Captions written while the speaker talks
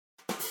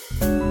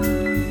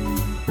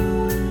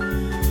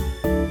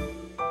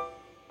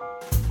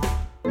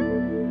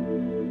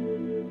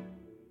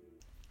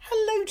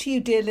to you,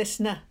 dear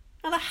listener,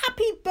 and a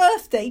happy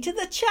birthday to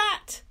the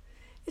chat.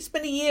 It's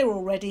been a year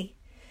already.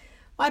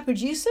 My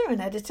producer and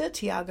editor,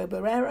 Tiago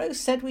Barrero,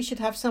 said we should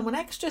have someone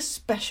extra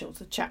special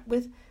to chat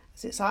with,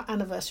 as it's our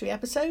anniversary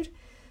episode.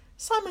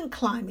 Simon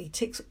Climie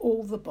ticks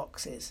all the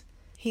boxes.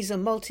 He's a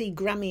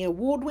multi-Grammy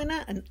Award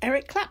winner and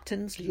Eric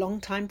Clapton's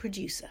longtime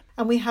producer.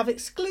 And we have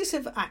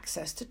exclusive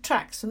access to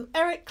tracks from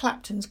Eric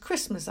Clapton's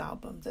Christmas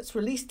album that's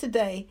released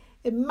today,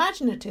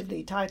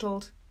 imaginatively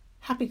titled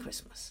Happy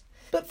Christmas.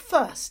 But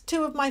first,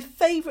 two of my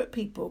favourite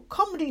people,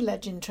 comedy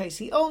legend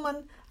Tracy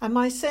Ullman and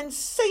my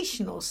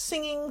sensational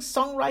singing,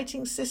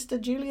 songwriting sister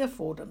Julia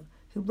Fordham,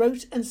 who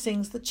wrote and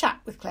sings the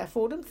Chat with Claire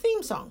Fordham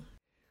theme song.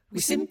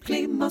 We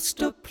simply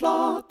must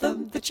applaud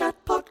them, the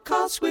Chat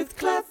Podcast with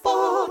Claire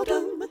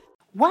Fordham.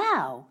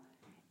 Wow,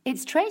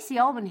 it's Tracy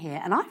Ullman here,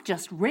 and I've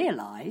just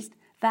realised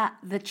that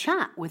the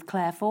Chat with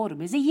Claire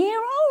Fordham is a year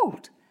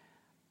old.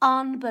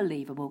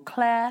 Unbelievable.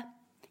 Claire,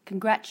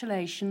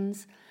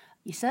 congratulations.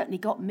 You certainly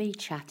got me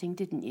chatting,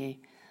 didn't you?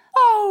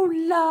 Oh,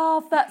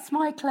 love, that's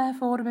my Claire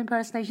Fordham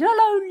impersonation.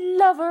 Hello,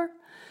 lover.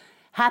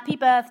 Happy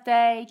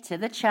birthday to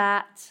the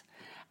Chat.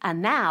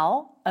 And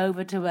now,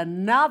 over to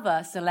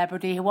another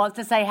celebrity who wants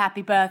to say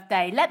happy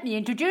birthday. Let me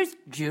introduce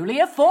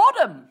Julia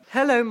Fordham.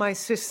 Hello, my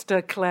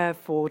sister Claire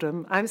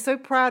Fordham. I'm so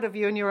proud of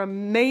you and your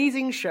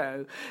amazing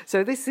show.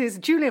 So this is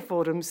Julia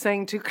Fordham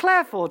saying to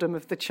Claire Fordham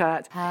of the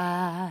Chat,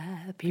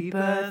 Happy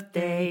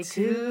birthday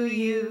to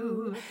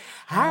you.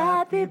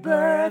 Happy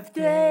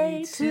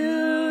birthday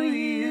to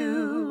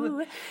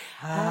you.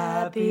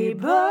 Happy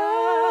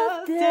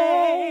birthday,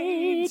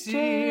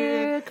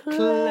 dear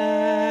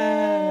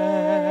Claire.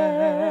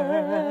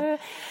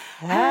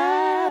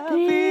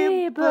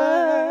 Happy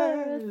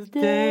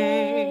birthday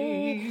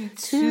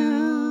to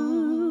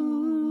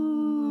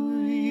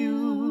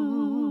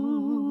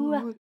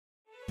you.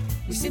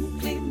 We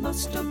simply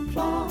must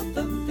applaud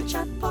them, the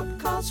Chat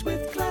Podcast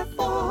with Claire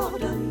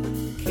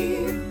Fordham.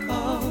 Keep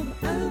calm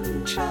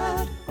and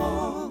chat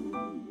on.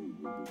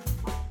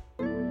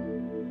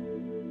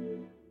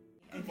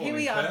 Here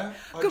we are.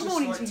 Good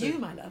morning to you,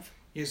 my love.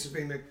 Yes, it's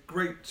been a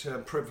great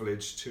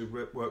privilege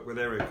to work with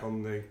Eric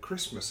on the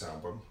Christmas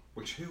album,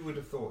 which who would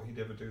have thought he'd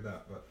ever do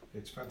that, but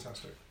it's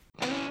fantastic.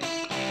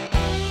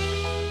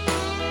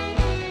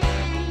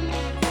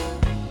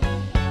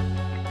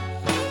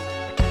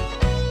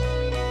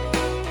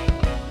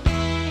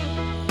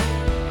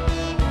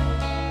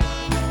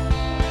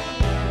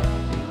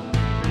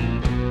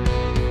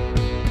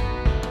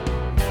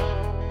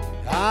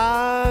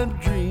 I'm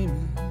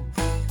dreaming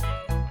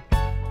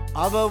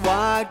of a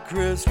white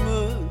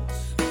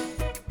Christmas,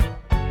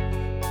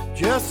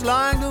 just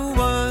like the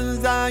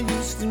ones I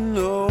used to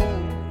know,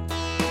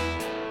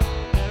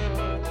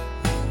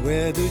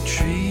 where the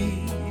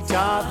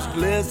treetops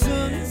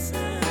glisten,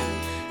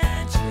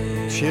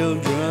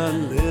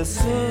 children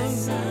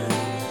listen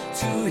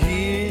to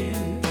hear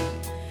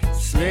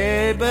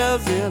sleigh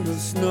bells in the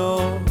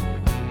snow.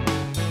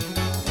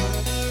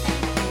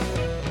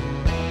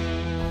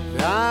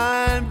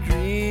 I'm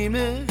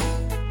dreaming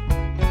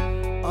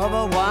of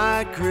a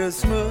white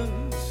Christmas,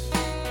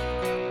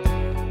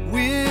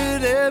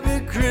 with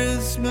every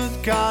Christmas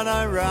card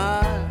I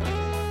write.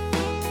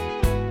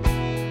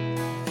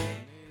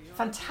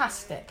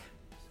 Fantastic.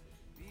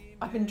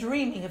 I've been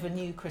dreaming of a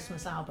new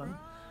Christmas album.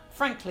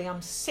 Frankly,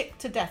 I'm sick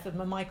to death of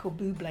my Michael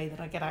Bublé that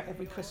I get out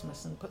every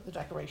Christmas and put the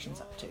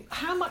decorations up to.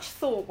 How much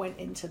thought went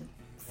into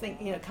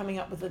coming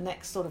up with the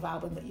next sort of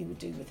album that you would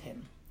do with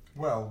him?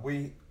 Well,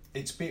 we've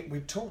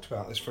talked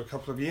about this for a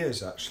couple of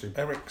years actually.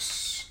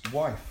 Eric's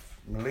wife,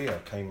 Malia,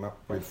 came up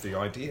with the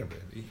idea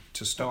really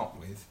to start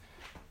with,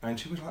 and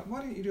she was like,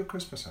 why don't you do a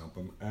Christmas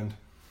album? And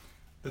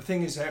the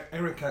thing is,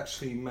 Eric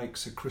actually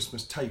makes a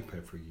Christmas tape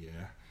every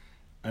year,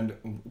 and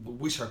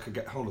wish I could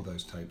get hold of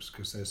those tapes,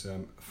 because there's,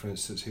 for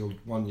instance,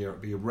 one year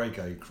it'll be a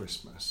reggae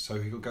Christmas, so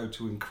he'll go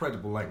to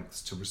incredible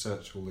lengths to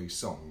research all these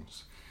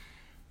songs,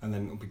 and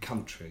then it'll be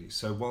country.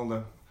 So while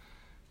the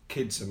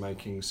kids are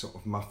making sort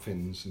of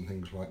muffins and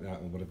things like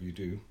that, or whatever you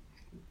do,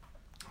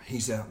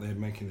 he's out there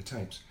making the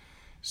tapes.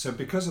 So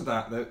because of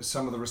that,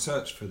 some of the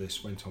research for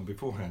this went on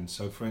beforehand.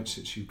 So for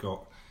instance, you've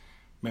got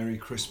Merry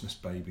Christmas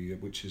Baby,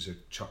 which is a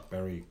Chuck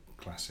Berry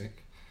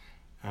classic,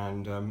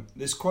 and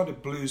there's quite a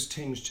blues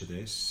tinge to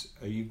this.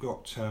 You've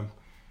got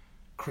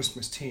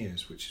Christmas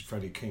Tears, which is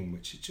Freddie King,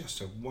 which is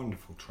just a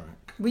wonderful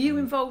track. Were you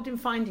involved in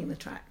finding the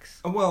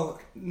tracks? Well,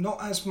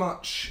 not as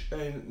much.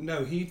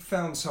 No, he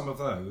found some of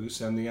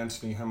those and the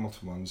Anthony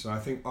Hamilton ones. And I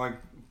think I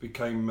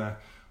became...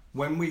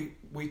 when we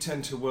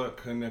tend to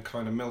work in a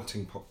kind of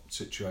melting pot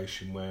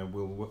situation where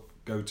we'll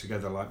go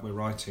together like when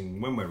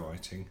we're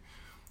writing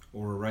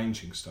or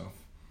arranging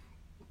stuff.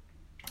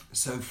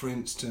 So, for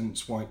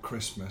instance, White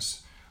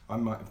Christmas, I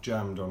might have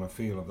jammed on a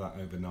feel of that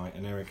overnight,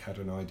 and Eric had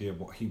an idea of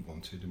what he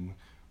wanted, and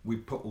we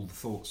put all the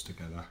thoughts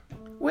together.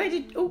 Where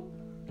did... Oh.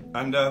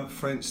 And,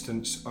 for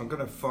instance, I'm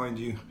going to find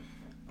you...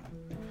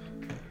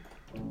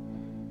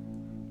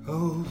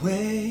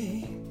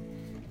 Away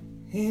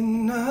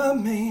in a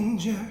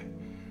manger,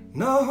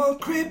 no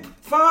crib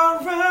for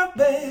a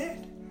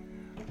bed,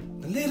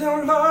 the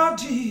little Lord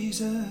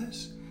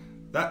Jesus.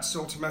 That's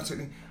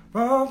automatically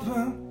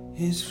from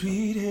his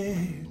sweet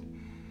head.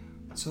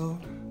 So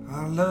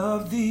I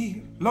love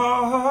thee,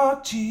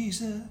 Lord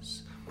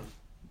Jesus.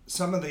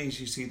 Some of these,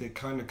 you see, they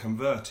kind of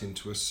convert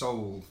into a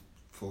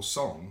soulful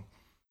song.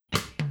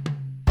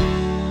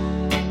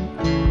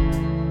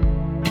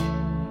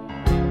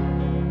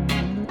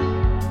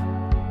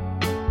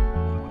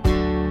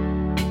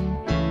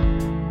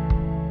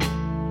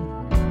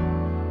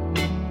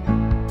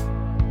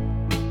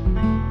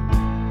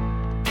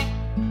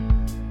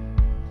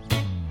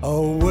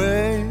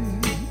 Away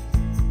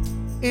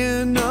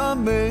in a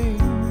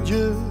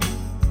manger,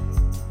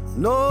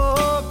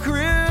 no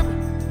crib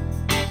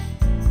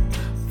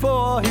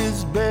for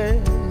his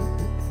bed.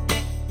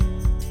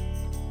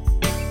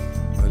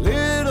 A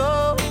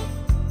little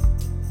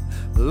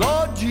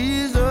Lord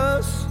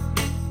Jesus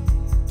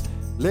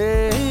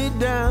laid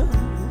down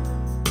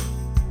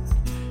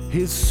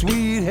his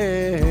sweet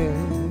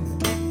head.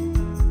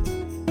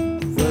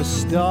 The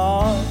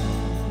stars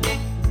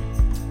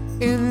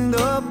in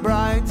the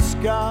bright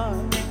sky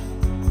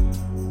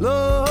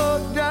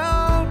look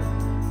down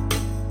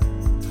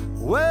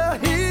where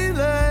he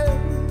lay.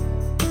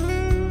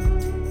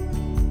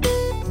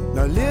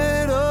 The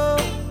little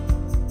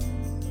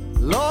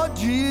Lord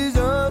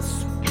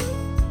Jesus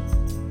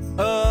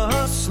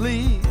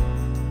asleep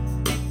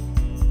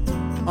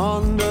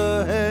on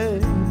the hay.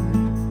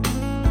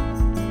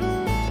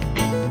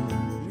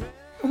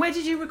 Where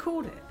did you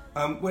record it?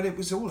 Well, it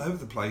was all over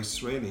the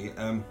place, really.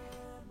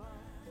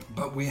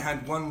 But we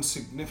had one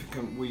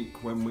significant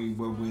week when we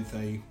were with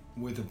a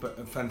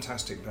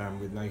fantastic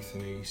band with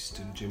Nathan East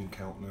and Jim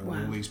Keltner and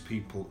all these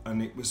people,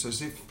 and it was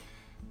as if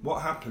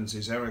what happens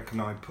is Eric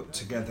and I put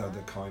together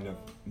the kind of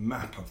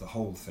map of the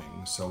whole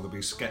thing. So there'll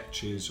be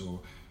sketches,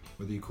 or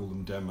whether you call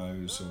them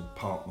demos or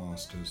part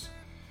masters,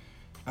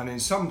 and in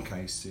some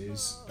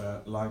cases,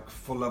 like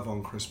For Love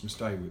on Christmas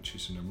Day, which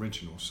is an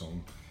original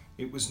song,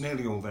 it was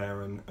nearly all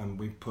there, and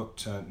we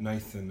put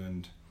Nathan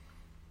and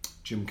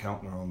Jim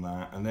Keltner on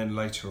that, and then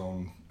later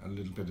on a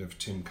little bit of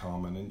Tim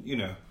Carman, and you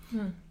know.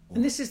 And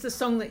this is the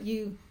song that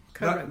you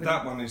co-wrote with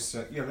that him. one is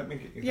let me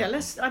get you. Yeah,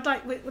 let's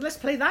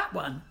play that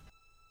one.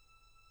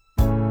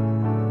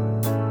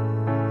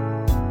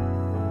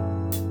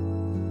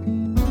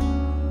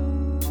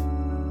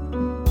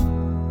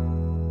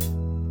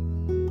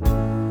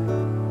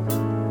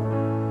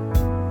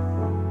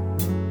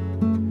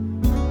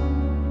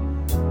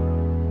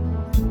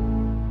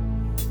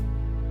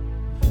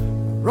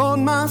 Wrote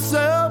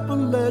myself a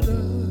letter,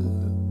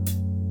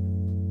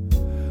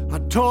 I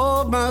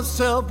told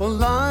myself a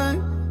lie,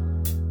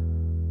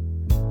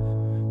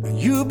 that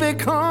you'll be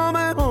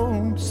coming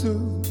home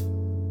soon,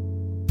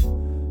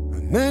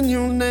 and then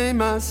your name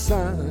I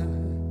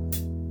signed.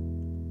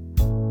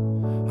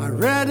 I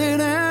read it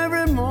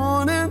every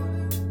morning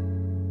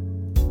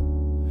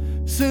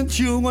since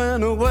you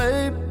went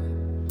away.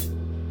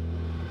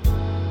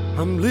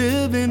 I'm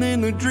living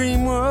in a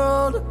dream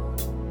world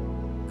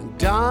and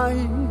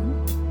dying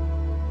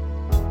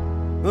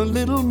a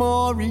little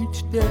more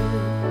each day.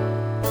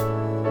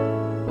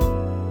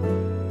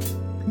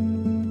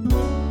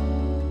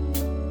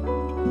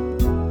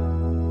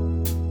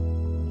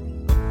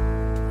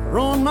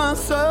 Wrote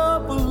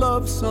myself a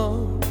love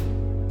song,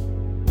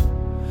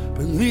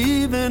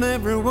 believe in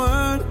every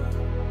word,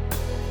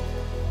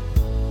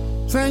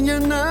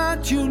 saying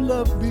that you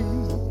love me,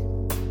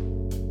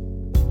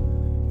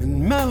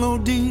 and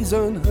melodies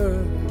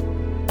unheard,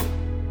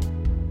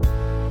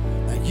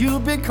 that you'll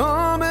be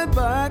coming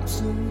back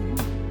soon,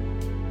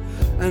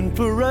 and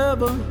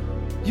forever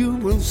you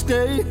will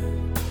stay.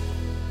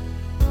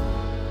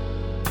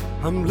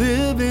 I'm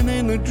living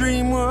in a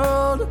dream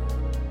world,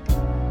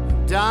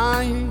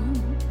 dying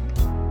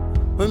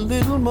a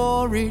little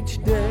more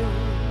each day.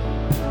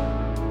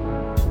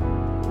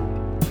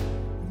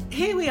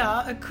 Here we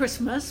are at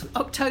Christmas,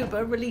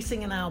 October,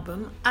 releasing an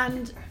album,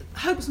 and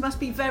hopes must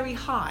be very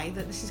high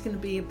that this is going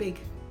to be a big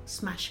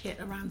smash hit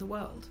around the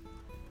world.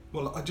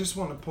 Well, I just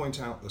want to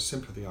point out the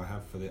sympathy I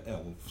have for the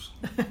elves,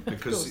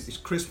 because it's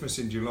Christmas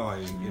in July,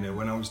 and, you know,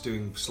 when I was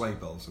doing sleigh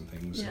bells and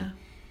things, and,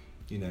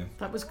 you know,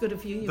 that was good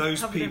of you.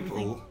 Those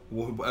people.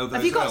 Those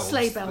have you got elves,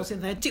 sleigh bells in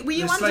there? Were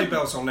you the sleigh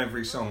bells on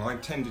every song. I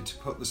tended to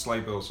put the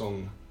sleigh bells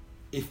on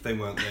if they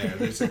weren't there.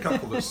 There's a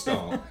couple that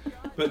start,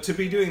 but to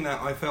be doing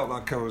that, I felt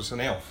like I was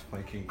an elf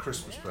making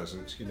Christmas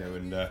presents, you know,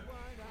 and.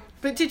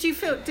 But did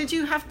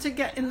you have to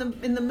get in the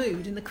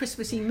mood, in the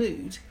Christmassy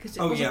mood?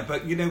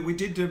 But you know, we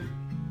did.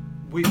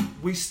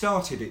 We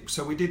started it,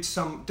 so we did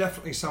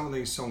definitely some of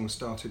these songs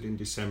started in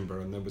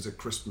December, and there was a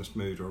Christmas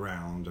mood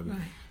around,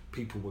 and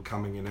people were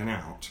coming in and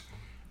out.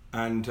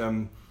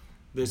 And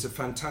there's a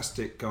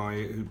fantastic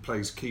guy who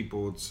plays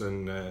keyboards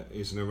and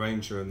is an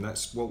arranger, and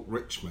that's Walt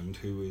Richmond,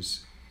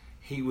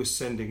 he was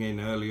sending in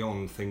early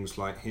on things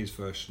like his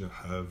version of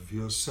Have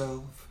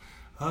Yourself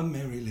a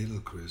Merry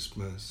Little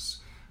Christmas,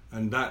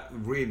 and that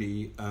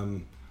really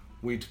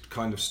we'd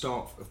kind of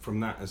start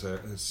from that as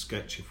a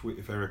sketch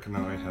if Eric and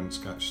I hadn't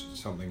sketched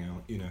something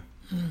out, you know.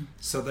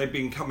 So they've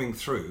been coming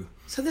through.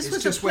 So this it's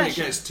was just a when it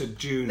pleasure. gets to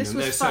June This and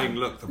was they're fun. saying,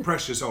 look, the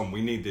pressure's on,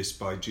 we need this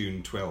by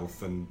June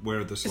 12th, and where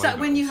are the slow Is that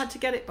when bells? you had to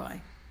get it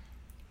by?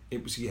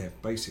 It was,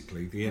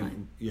 basically, the end, Right.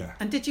 yeah.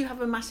 And did you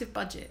have a massive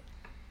budget?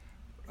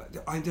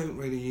 I don't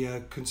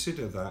really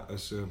consider that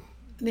as a...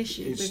 An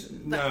issue? It's-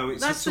 with no,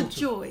 it's a that's the sort of-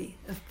 joy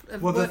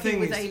of Well, the working thing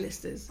with is-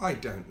 A-listers. I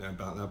don't know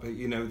about that,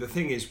 but, the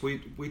thing is, we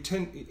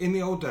tend... In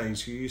the old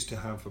days, you used to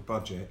have a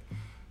budget.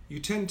 You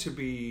tend to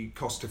be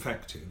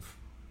cost-effective,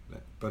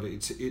 but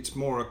it's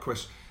more a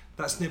question...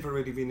 That's never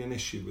really been an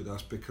issue with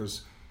us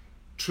because,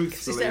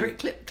 truthfully... It's Eric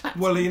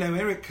Clapton. Well,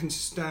 Eric can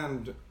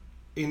stand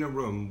in a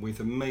room with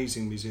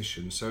amazing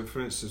musicians. So, for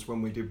instance,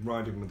 when we did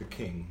Riding with the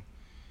King...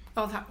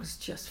 Oh, that was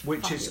just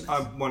which fabulous. is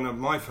one of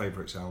my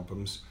favourite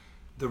albums.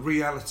 The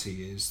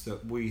reality is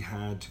that we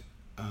had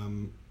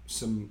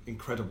some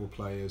incredible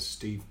players,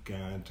 Steve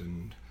Gadd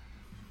and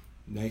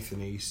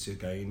Nathan East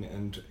again,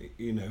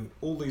 and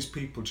all these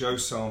people, Joe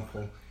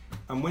Sample,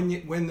 and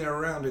when they're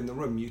around in the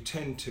room, you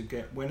tend to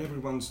get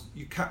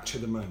you capture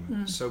the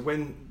moment. So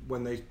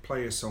when they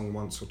play a song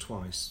once or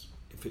twice,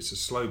 if it's a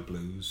slow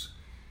blues,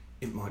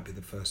 it might be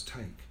the first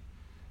take.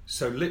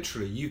 So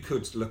literally, you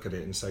could look at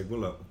it and say, well,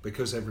 look,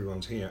 because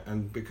everyone's here,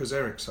 and because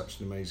Eric's such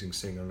an amazing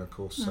singer, and of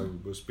course so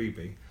was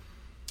BB,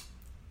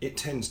 it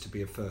tends to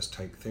be a first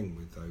take thing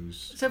with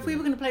those. So if we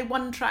were going to play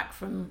one track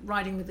from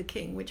Riding with the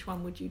King, which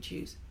one would you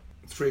choose?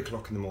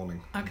 3:00 in the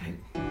morning. Okay.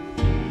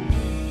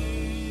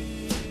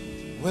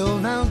 Well,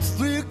 now it's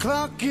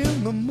 3:00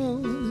 in the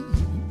morning,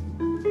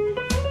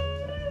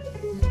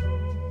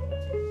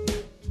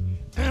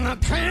 and I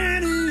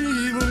can't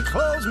even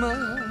close my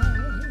eyes.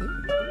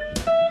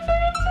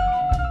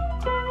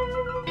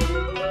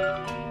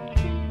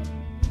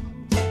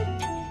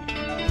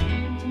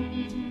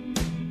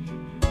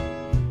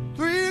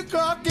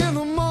 3:00 in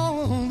the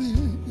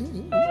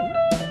morning,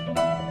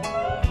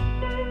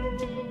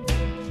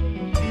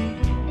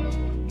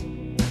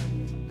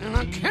 and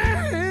I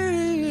can't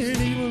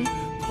even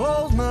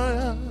close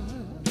my eyes.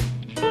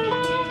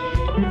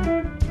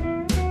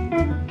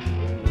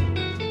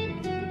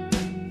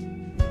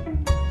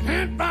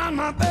 Can't find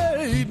my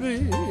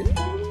baby.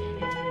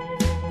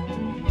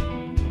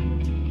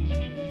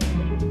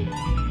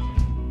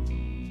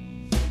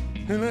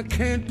 And I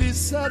can't be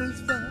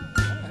satisfied.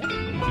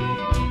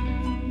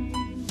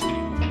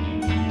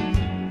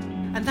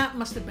 And that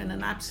must have been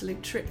an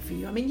absolute trip for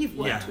you. I mean, you've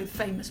worked Yeah. with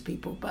famous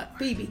people, but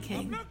B.B.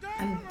 King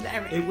and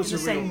Eric It was in a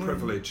the same real room.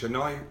 privilege, and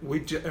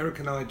Eric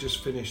and I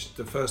just finished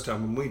the first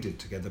album we did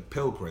together,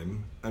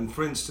 Pilgrim, and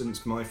for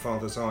instance, My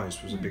Father's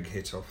Eyes was a big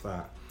hit off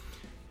that,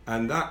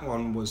 and that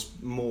one was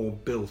more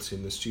built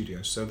in the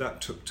studio, so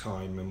that took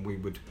time, and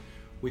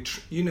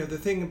the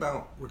thing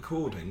about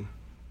recording,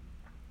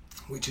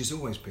 which has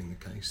always been the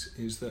case,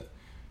 is that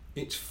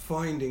it's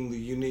finding the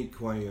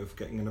unique way of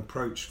getting an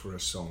approach for a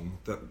song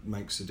that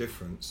makes a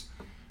difference.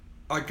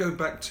 I go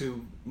back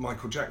to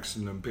Michael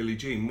Jackson and Billie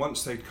Jean.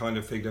 Once they'd kind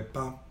of figured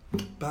ba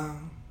ba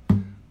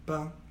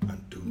ba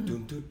and do do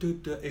do do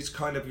do, it's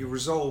kind of you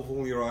resolve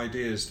all your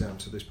ideas down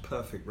to this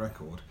perfect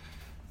record,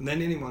 and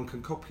then anyone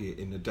can copy it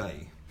in a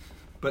day.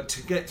 But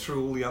to get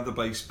through all the other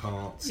bass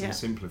parts and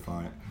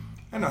simplify it,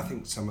 and I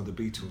think some of the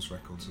Beatles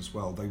records as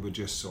well, they were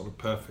just sort of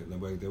perfect the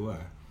way they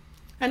were.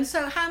 And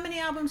so how many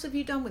albums have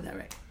you done with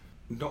Eric?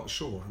 Not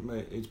sure. It's I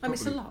mean, probably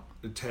it's a lot.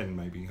 10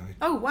 maybe.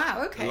 Oh,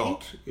 wow, okay. A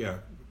lot, yeah,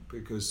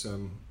 because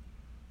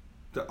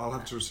I'll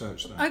have to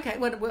research that. Okay,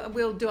 well,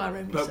 we'll do our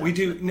own research. But we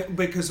do,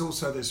 because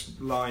also there's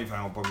live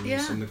albums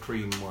Yeah. and the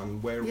Cream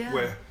one where he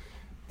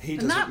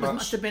And doesn't that much...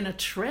 must have been a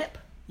trip.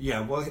 Yeah,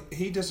 well,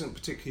 he doesn't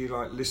particularly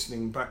like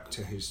listening back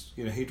to his...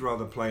 he'd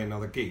rather play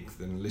another gig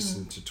than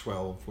listen to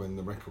 12 when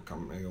the record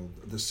company or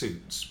the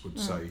Suits would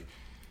say,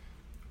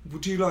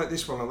 would you like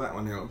this one or that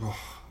one? You're like,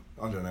 oh,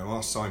 I don't know,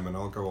 ask Simon,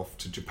 I'll go off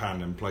to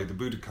Japan and play the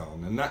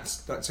Budokan. And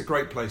that's a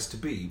great place to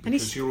be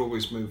because you're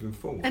always moving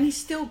forward. And he's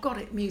still got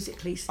it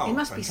musically. He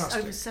must fantastic.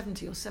 be over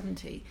 70 or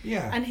 70.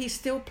 Yeah. And he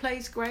still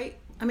plays great.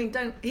 I mean,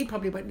 he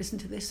probably won't listen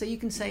to this, so you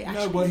can say,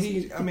 actually... No,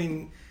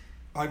 well,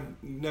 I'm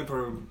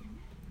never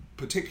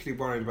particularly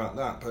worried about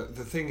that. But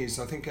the thing is,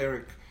 I think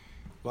Eric,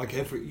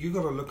 you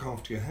got to look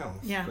after your health.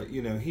 Yeah. But,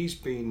 he's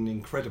been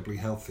incredibly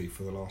healthy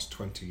for the last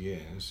 20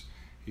 years.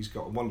 He's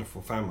got a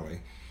wonderful family.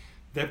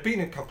 There have been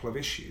a couple of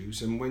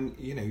issues, and when,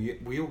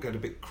 we all get a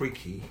bit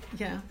creaky,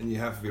 and you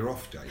have your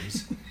off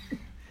days.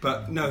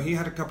 But no, he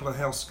had a couple of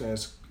health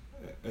scares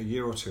a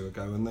year or two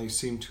ago, and they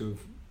seem to have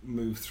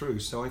moved through.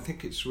 So I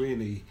think it's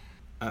really,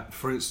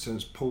 for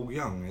instance, Paul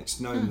Young. It's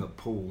known that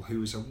Paul,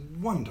 who is a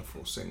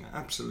wonderful singer,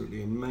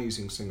 absolutely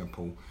amazing singer,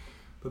 Paul,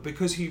 but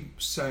because he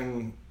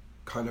sang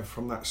kind of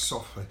from that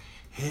soft,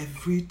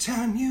 every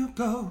time you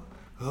go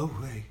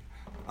away,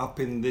 up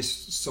in this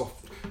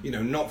soft,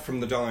 not from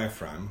the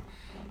diaphragm,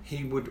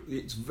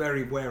 it's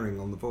very wearing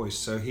on the voice,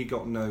 so he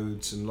got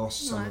nodes and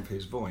lost some of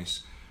his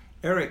voice.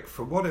 Eric,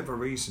 for whatever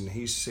reason,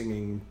 he's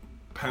singing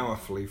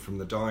powerfully from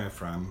the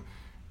diaphragm,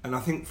 and I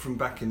think from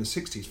back in the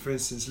 60s, for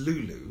instance,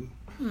 Lulu,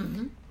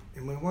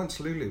 once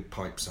Lulu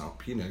pipes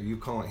up, you know, you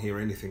can't hear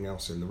anything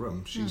else in the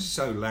room. She's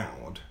so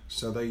loud.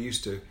 So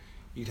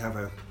you'd have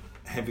a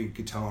heavy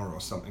guitar or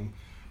something,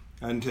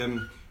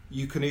 and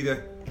you can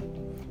either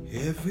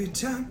every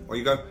time, or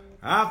you go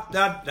ah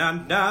da da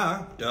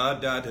da da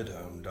da da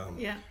dum dum,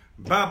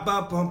 ba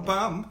ba bum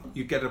bum.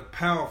 You get a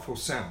powerful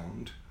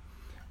sound,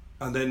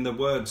 and then the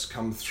words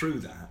come through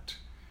that,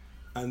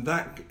 and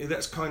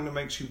that's kind of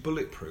makes you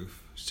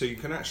bulletproof. So you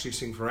can actually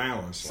sing for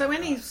hours. So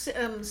any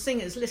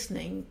singers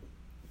listening,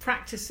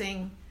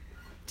 practicing,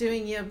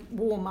 doing your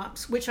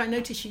warm-ups, which I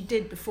noticed you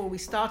did before we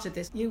started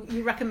this,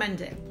 you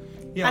recommend it?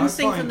 Yeah, and I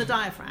sing from find the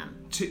diaphragm.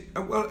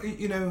 Well,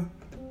 you know,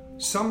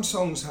 some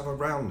songs have a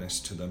roundness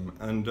to them,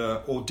 and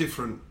or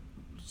different.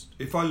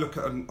 If I look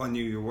at I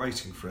Knew You Were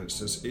Waiting, for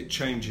instance, it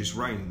changes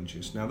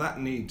ranges. Now that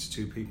needs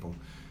two people,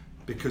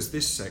 because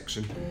this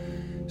section,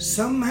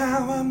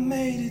 somehow I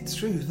made it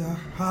through the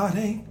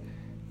heartache.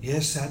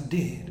 Yes, I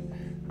did.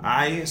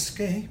 I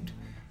escaped.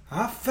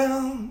 I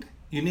found.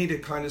 You need a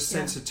kind of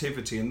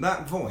sensitivity, and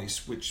that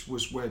voice, which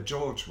was where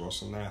George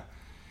was, and there,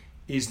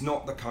 is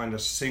not the kind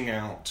of sing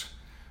out.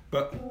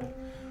 But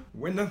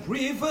when the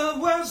river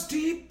was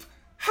deep,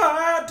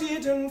 I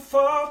didn't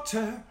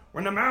falter.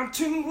 When the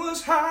mountain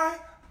was high,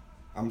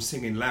 I'm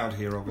singing loud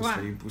here,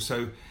 obviously. Wow.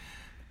 So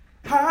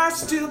I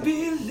still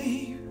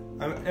believe.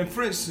 And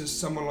for instance,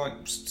 someone like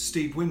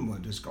Steve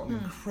Winwood has got an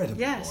incredible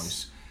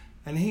voice,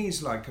 and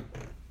he's like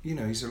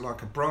he's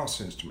like a brass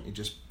instrument. He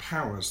just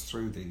powers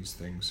through these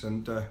things,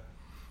 and.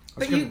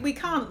 But we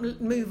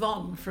can't move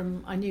on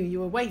from I Knew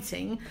You Were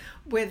Waiting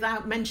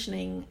without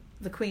mentioning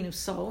the Queen of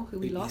Soul, who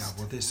we lost.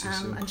 Yeah, well, this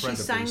is incredibly and she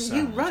sang. sad.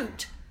 You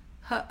wrote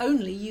her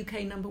only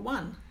UK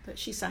 #1 that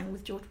she sang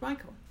with George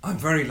Michael. I'm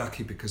very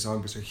lucky because I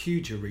was a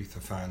huge Aretha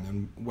fan,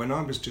 and when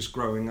I was just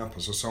growing up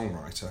as a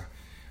songwriter,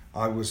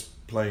 I was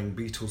playing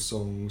Beatles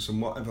songs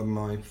and whatever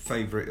my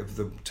favourite of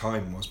the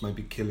time was,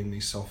 maybe Killing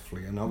Me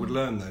Softly, and I would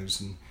learn those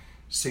and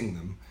sing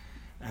them.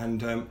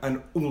 And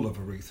all of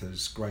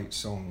Aretha's great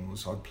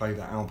songs, I'd play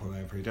that album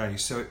every day.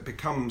 So it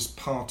becomes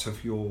part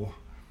of your.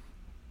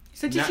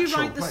 So did you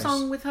write the place.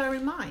 song with her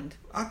in mind?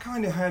 I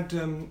kind of had.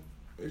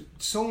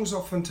 Songs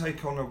often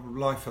take on a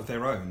life of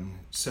their own.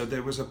 So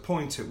there was a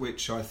point at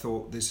which I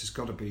thought this has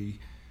got to be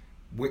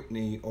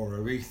Whitney or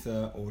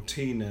Aretha or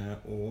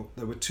Tina, or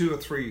there were 2 or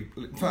 3.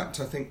 In fact,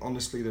 I think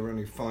honestly there were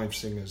only 5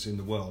 singers in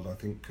the world I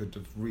think could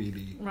have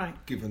really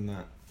given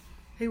that.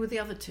 Who were the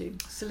other 2?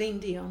 Celine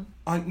Dion?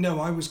 I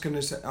was going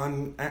to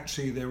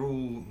say, they're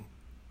all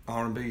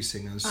R&B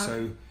singers,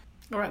 so...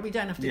 All right, we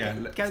don't have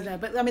to go there,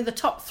 but I mean the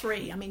top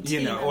 3, I mean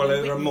Tina,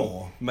 there are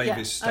more,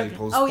 maybe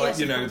staples,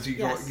 okay.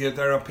 but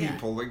there are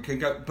people that can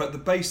go,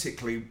 but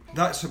basically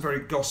that's a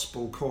very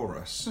gospel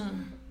chorus.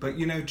 But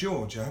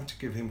George, I have to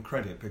give him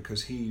credit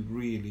because he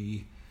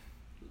really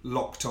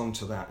locked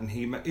onto that, and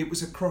it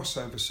was a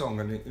crossover song,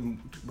 and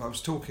I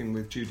was talking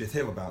with Judith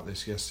Hill about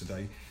this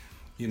yesterday.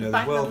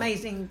 The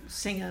amazing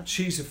singer.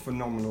 She's a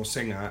phenomenal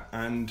singer,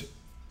 and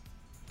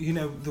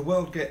the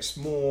world gets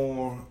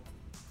more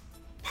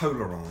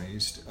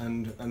polarised,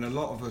 and a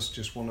lot of us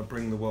just want to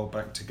bring the world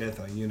back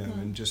together,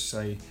 and just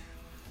say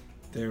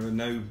there are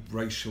no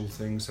racial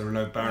things, there are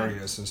no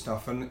barriers and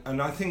stuff.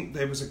 And I think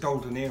there was a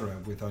golden era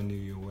with I Knew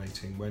You Were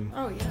Waiting when.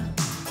 Oh yeah.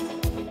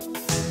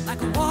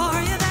 Like a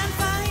warrior that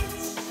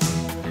fights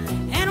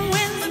and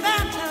wins the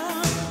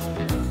battle.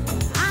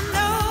 I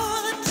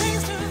know the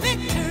taste of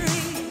victory.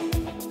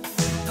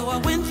 Though I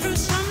went through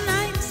some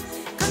nights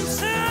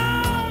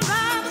consumed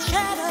by the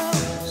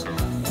shadows,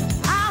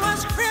 I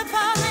was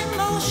crippled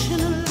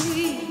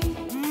emotionally.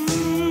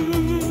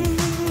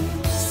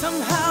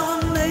 Somehow I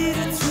made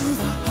it through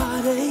the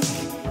heartache.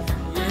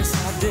 Yes,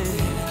 I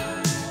did.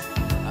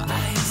 I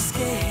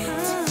escaped.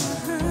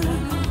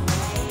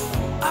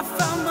 I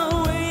found my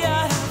way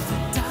out of the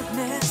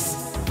darkness.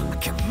 I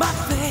kept my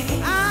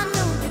faith. I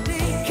know you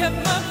did. Kept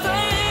my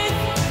faith.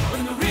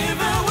 When the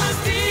river was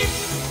deep,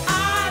 I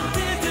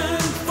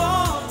didn't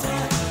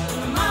falter. When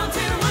the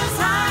mountain was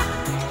high,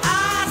 I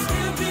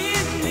still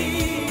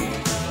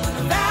believed. When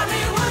the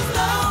valley was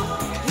low,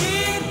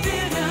 it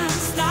didn't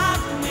stop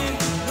me.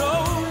 No,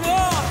 no.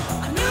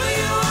 I knew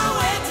you were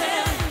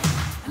waiting.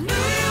 I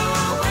knew you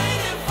were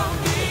waiting for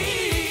me.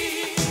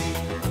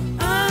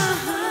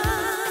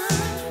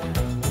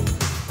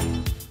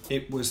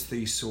 It was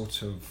the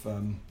sort of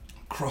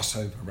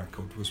crossover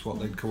record was what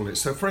they'd call it.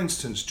 So for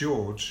instance,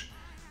 George,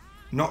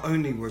 not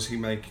only was he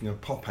making a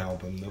pop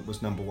album that was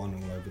 #1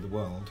 all over the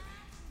world,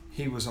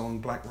 he was on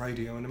black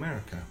radio in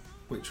America,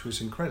 which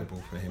was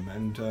incredible for him.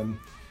 And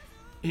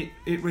it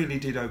really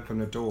did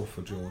open a door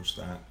for George,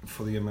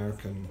 for the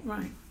American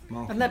market.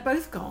 And they're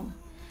both gone.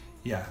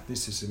 Yeah,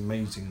 this is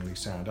amazingly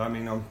sad. I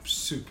mean, I'm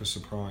super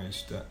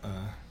surprised that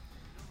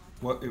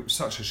it was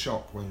such a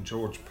shock when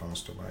George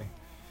passed away.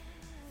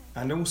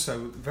 And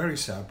also very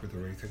sad with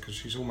Aretha because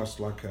she's almost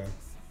like a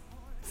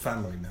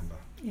family member.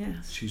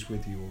 Yes. She's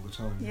with you all the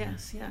time.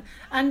 Yes, yeah.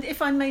 And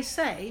if I may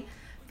say,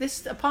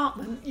 this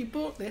apartment, you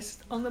bought this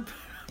on the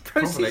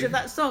proceeds Probably. of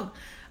that song.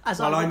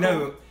 Well, I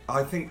know.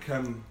 I think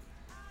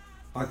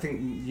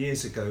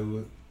years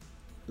ago,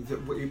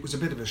 it was a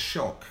bit of a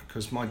shock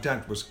because my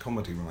dad was a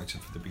comedy writer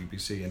for the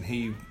BBC, and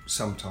he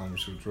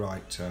sometimes would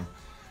write,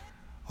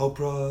 oh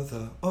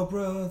brother,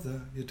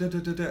 you da da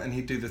da da, and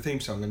he'd do the theme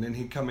song, and then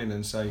he'd come in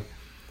and say,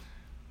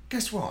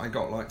 guess what? I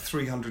got like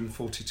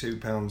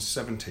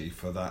 £342.70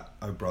 for that,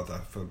 oh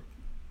brother, for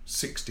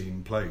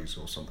 16 plays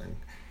or something.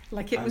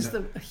 Like it was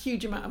a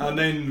huge amount of money. And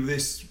then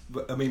this,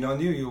 I mean, I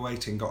Knew You Were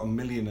Waiting got 1.5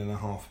 million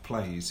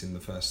plays in the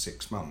first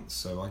 6 months.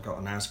 So I got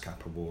an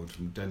ASCAP award,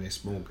 and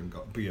Dennis Morgan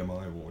got a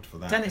BMI award for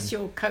that. Dennis,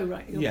 your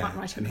co-writer, your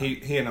writer. And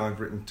he and I have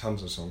written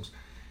tons of songs,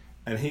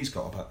 and he's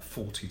got about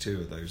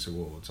 42 of those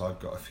awards. I've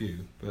got a few,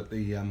 but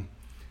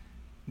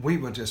we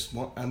were just,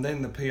 and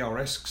then the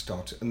PRS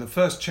started, and the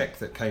first cheque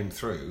that came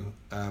through,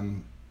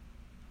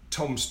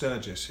 Tom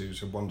Sturgis,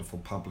 who's a wonderful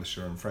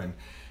publisher and friend,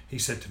 he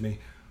said to me,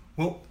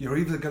 well, you're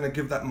either going to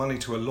give that money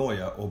to a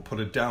lawyer or put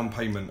a down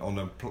payment on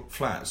a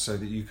flat so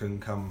that you can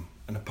come,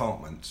 an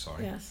apartment,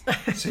 sorry. Yes.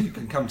 So you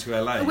can come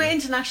to LA. We're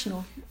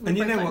international. And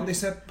you know what,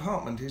 this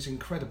apartment is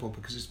incredible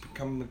because it's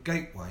become a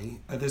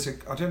gateway. I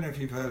don't know if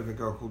you've heard of a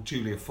girl called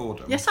Julia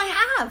Fordham. Yes, I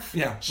have.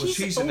 Yeah, well,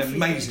 she's an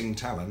amazing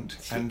talent.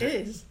 She and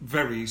is.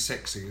 Very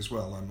sexy as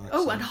well, I might say.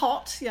 Oh, and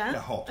hot, yeah. Yeah,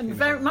 hot. And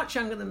very much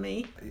younger than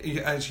me.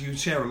 As you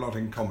share a lot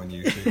in common,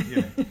 you two. You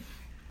know.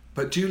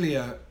 But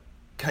Julia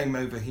came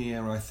over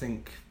here, I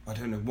think, I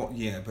don't know what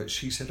year, but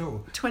she said,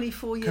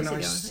 24 years can ago,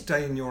 I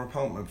stay in your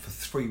apartment for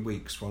 3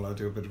 weeks while I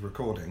do a bit of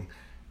recording?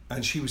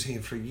 And she was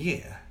here for a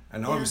year,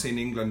 and I was in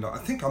England. I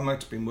think I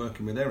might have been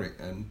working with Eric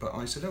then, but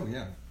I said,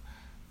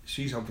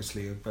 she's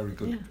obviously a very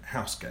good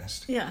house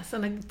guest. Yes,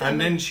 and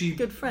then she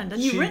good friend,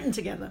 and you've written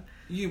together.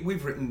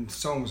 We've written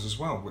songs as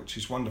well, which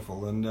is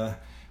wonderful. And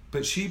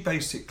but she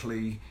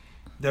basically,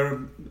 there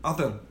are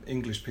other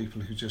English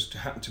people who just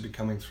happen to be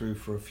coming through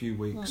for a few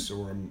weeks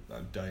or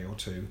a day or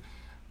two,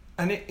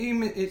 and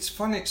it's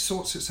fun. It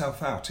sorts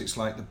itself out. It's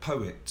like the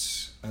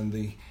poets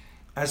and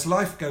as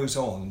life goes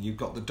on, you've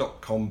got the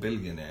 .com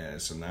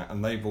billionaires and that,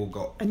 and they've all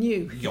got a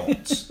new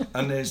yachts,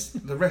 and there's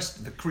the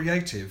rest, the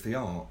creative, the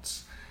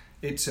arts.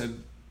 It's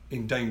an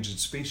endangered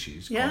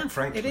species, quite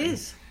frankly. It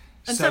is.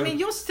 And so I mean,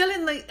 you're still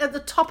at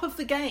the top of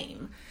the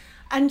game,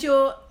 and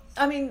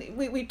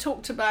we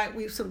talked about,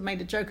 we sort of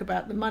made a joke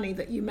about the money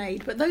that you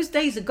made, but those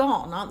days are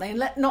gone, aren't they?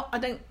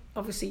 And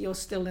obviously you're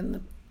still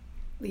in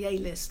the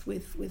A-list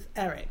with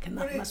Eric, and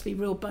that must be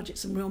real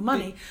budgets and real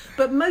money.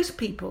 But most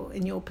people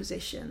in your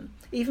position,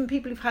 even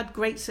people who've had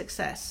great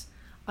success,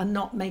 are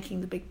not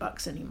making the big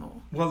bucks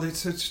anymore. Well,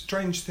 it's a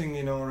strange thing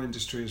in our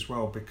industry as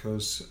well,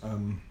 because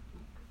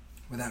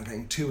without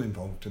getting too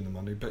involved in the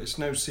money, but it's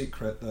no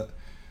secret that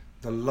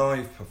the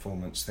live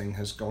performance thing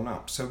has gone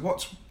up. So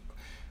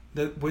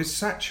we're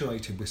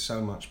saturated with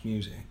so much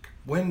music.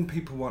 When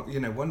people want,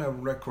 when a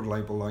record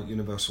label like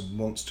Universal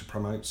wants to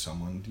promote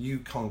someone, you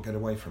can't get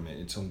away from it.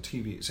 It's on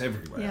TV, it's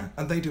everywhere,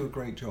 and they do a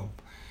great job.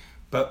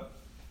 But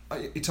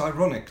it's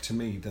ironic to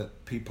me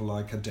that people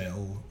like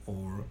Adele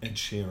or Ed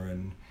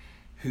Sheeran,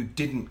 who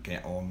didn't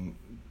get on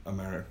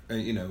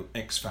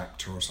X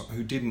Factor or something,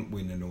 who didn't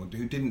win an award,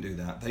 who didn't do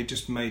that, they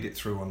just made it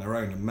through on their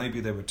own, and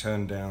maybe they were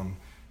turned down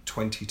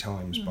 20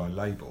 times by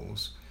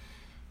labels,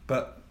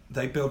 but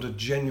they build a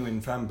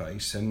genuine fan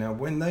base. And now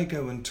when they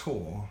go and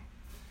tour,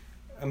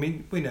 I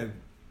mean, we know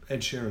Ed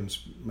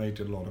Sheeran's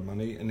made a lot of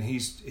money, and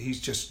he's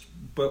just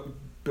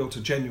built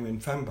a genuine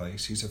fan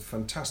base. He's a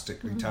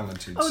fantastically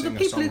talented singer-songwriter. The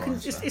people who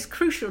can, it's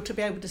crucial to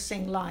be able to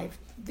sing live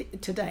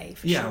today,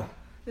 for sure.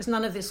 There's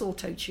none of this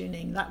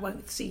auto-tuning. That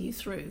won't see you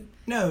through.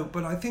 No,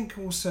 but I think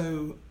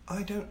also,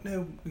 I don't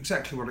know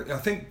exactly I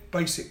think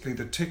basically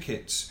the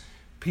tickets,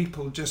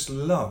 people just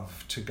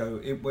love to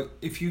go.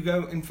 If you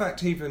go, in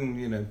fact,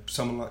 even,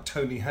 someone like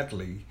Tony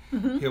Hadley,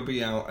 he'll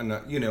be out, and,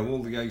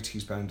 all the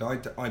 80s band. I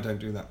don't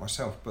do that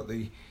myself, but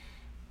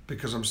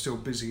because I'm still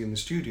busy in the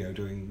studio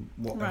doing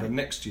whatever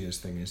next year's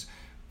thing is.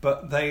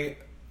 But they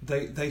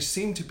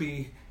seem to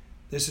be,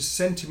 there's a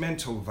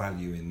sentimental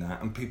value in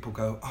that, and people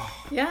go,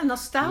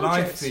 nostalgia.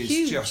 Life is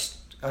huge. just,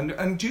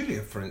 and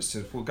Julia, for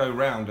instance, will go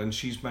round, and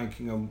she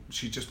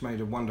just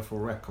made a wonderful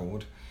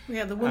record.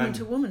 Yeah, the Woman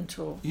to Woman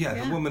tour. Yeah,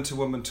 the Woman to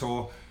Woman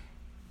tour.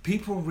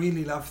 People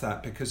really love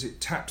that because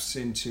it taps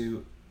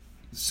into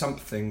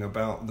something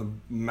about the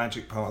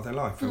magic part of their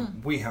life.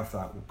 And we have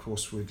that, of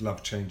course, with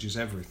Love Changes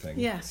Everything.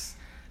 Yes.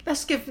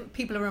 Let's give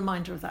people a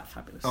reminder of that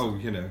fabulous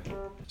song.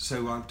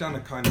 So I've done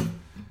a kind of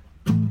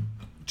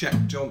Jack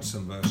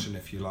Johnson version,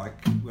 if you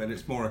like, where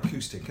it's more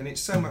acoustic. And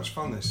it's so much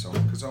fun, this song,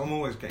 because I'm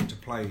always getting to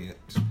play it.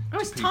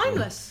 It's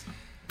timeless.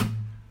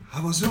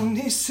 I was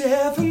only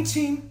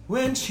 17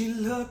 when she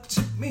looked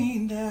at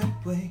me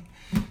that way.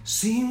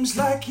 Seems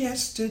like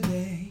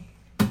yesterday.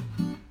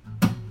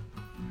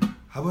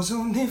 I was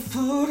only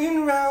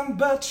fooling round,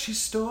 but she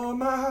stole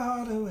my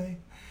heart away.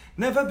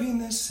 Never been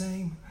the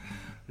same.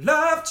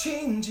 Love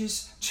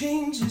changes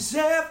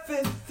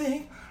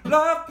everything.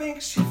 Love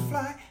makes you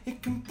fly,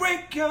 it can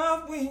break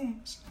your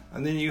wings.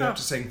 And then you have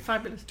to sing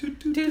fabulous,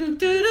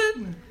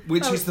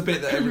 which is the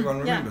bit that everyone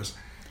remembers.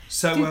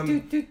 So Love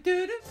changes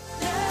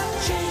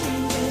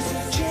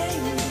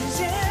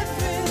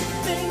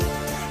everything.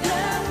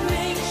 Love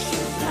makes you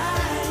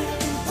fly.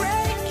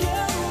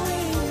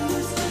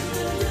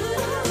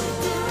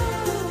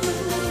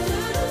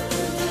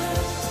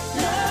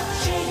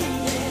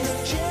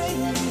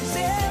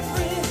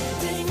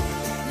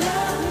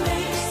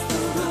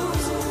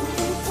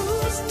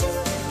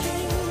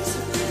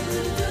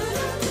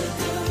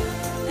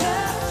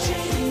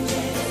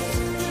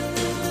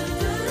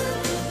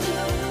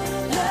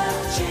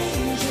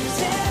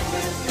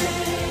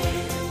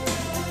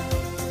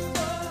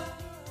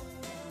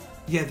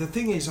 Yeah, the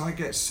thing is, I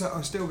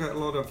still get a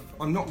lot of...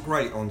 I'm not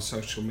great on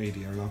social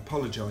media, and I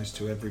apologise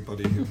to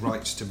everybody who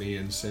writes to me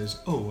and says,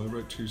 oh, I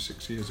wrote to you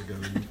 6 years ago,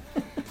 and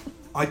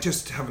I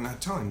just haven't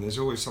had time. There's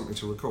always something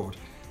to record.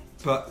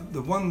 But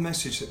the one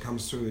message that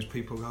comes through is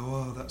people go,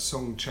 oh, that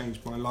song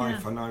changed my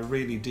life, and I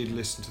really did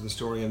listen to the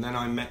story, and then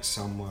I met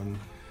someone.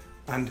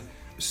 And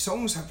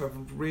songs have a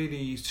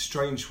really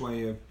strange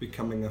way of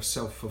becoming a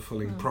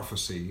self-fulfilling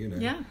prophecy, you know.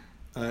 Yeah.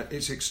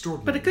 It's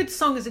extraordinary. But a good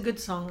song is a good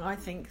song, I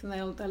think, and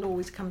they'll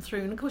always come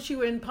through. And of course, you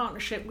were in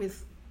partnership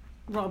with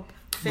Rob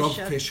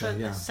Fisher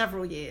for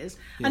several years,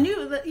 and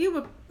you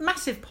were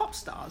massive pop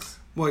stars.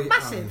 Well,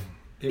 massive.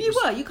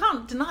 You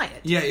can't deny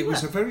it. Yeah, it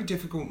was a very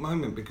difficult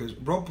moment because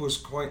Rob was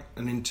quite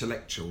an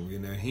intellectual. You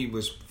know, he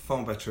was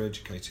far better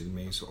educated than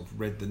me. Sort of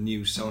read the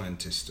New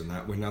Scientist and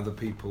that when other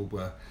people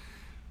were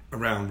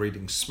around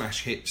reading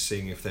smash hits,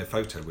 seeing if their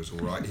photo was all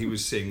right. He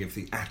was seeing if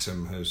the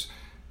atom has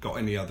got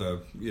any other,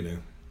 you know,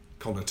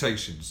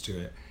 connotations to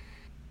it.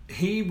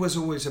 He was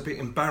always a bit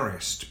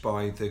embarrassed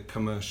by the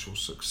commercial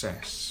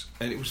success,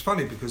 and it was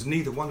funny because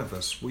neither one of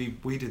us we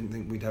didn't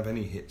think we'd have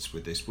any hits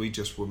with this. We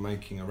just were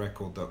making a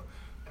record that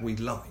we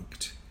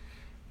liked,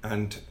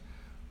 and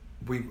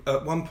we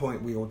at one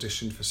point we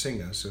auditioned for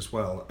singers as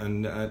well,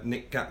 and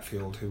Nick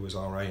Gatfield, who was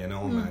our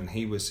A&R man,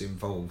 he was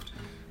involved,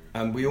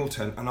 and we all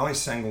turned, and I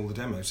sang all the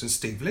demos, and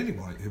Steve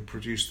Lillywhite, who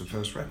produced the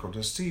first record,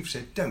 and Steve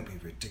said, don't be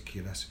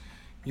ridiculous,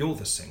 you're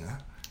the singer.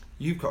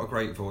 You've got a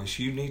great voice,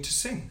 you need to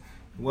sing.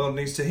 The world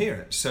needs to hear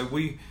it. So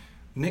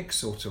Nick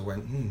sort of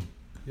went,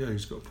 yeah,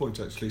 he's got a point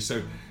actually.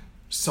 So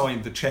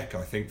signed the cheque,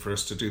 I think, for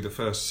us to do the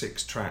first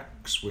 6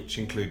 tracks, which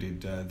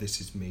included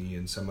This Is Me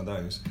and some of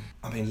those.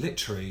 I mean,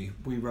 literally,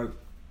 we wrote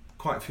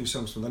quite a few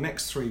songs. The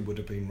next 3 would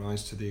have been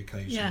Rise to the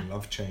Occasion,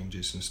 Love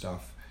Changes and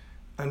stuff.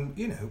 And,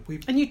 you know,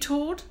 And you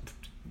toured?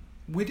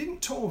 We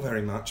didn't tour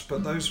very much,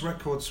 but those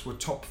records were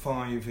top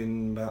 5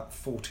 in about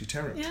 40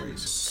 territories. Yeah.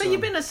 So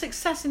you've been a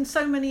success in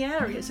so many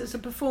areas as a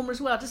performer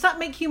as well. Does that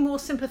make you more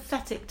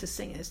sympathetic to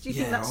singers? Do you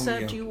think that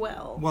served you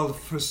well? Well,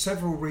 for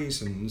several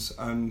reasons,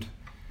 and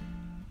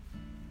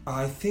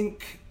I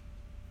think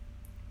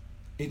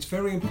it's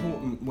very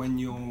important when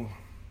you're...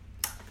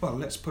 Well,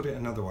 let's put it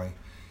another way.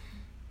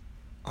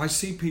 I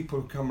see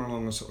people who come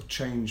along and sort of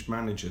change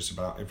managers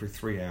about every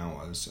 3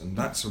 hours, and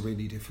that's a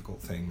really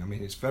difficult thing. I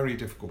mean, it's very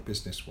difficult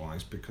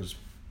business-wise because,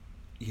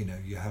 you know,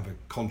 you have a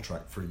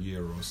contract for a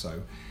year or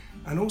so.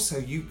 And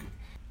also,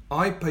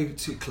 I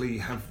basically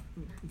have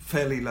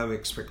fairly low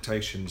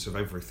expectations of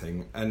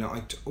everything, and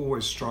I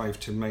always strive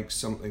to make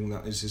something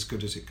that is as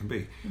good as it can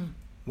be.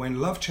 When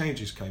Love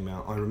Changes came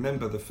out, I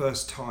remember the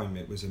first time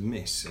it was a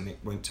miss, and it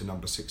went to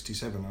number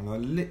 67, and I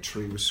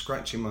literally was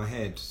scratching my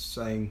head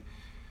saying...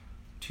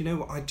 Do you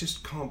know what? I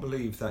just can't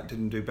believe that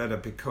didn't do better,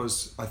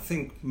 because I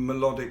think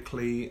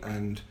melodically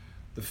and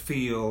the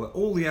feel,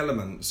 all the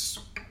elements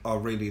are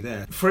really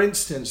there. For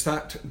instance,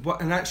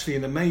 and actually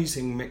an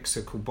amazing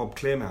mixer called Bob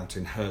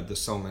Clearmountain heard the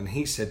song, and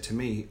he said to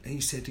me,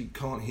 he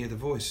can't hear the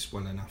voice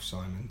well enough,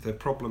 Simon. The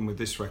problem with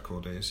this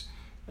record is,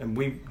 and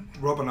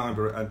Rob and I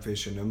were at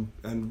Advision,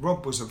 and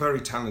Rob was a very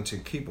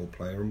talented keyboard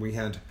player, and we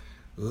had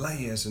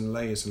layers and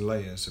layers and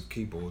layers of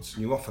keyboards,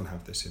 and you often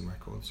have this in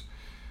records.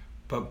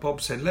 But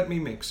Bob said, let me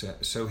mix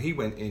it. So he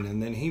went in,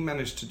 and then he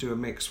managed to do a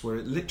mix where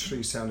it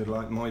literally sounded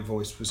like my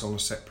voice was on a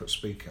separate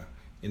speaker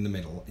in the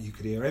middle. You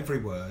could hear every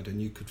word,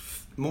 and you could,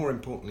 more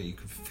importantly, you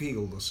could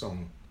feel the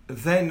song.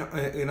 Then,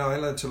 I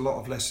learnt a lot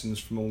of lessons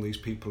from all these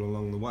people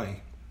along the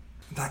way.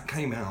 That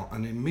came out,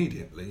 and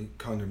immediately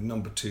kind of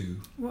number 2,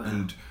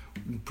 and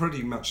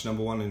pretty much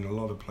number 1 in a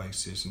lot of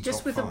places. And just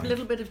top with 5. A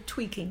little bit of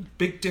tweaking.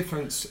 Big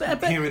difference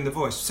hearing the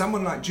voice.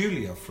 Someone like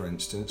Julia, for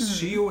instance,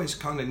 she always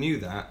kind of knew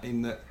that,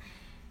 in that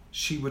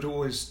she would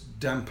always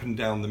dampen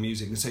down the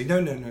music and say, no,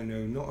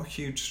 not a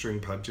huge string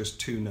pad, just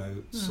 2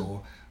 notes,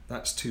 or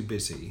that's too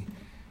busy.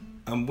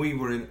 And we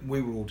were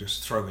all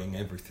just throwing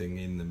everything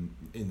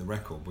in the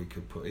record we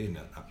could put in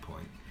at that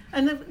point.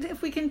 And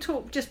if we can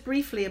talk just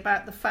briefly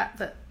about the fact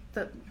that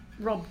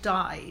Rob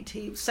died,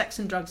 sex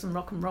and drugs and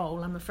rock and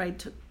roll, I'm afraid,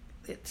 took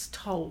its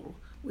toll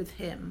with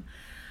him.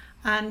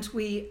 And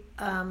we,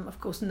 of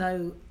course,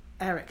 know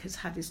Eric has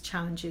had his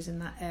challenges in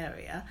that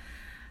area.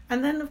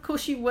 And then, of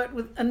course, you worked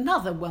with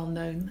another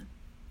well-known,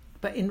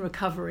 but in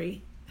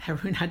recovery,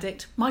 heroin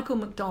addict, Michael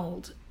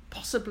McDonald,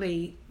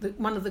 possibly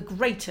one of the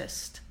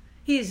greatest.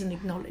 He is an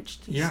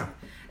acknowledged.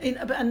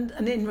 And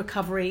in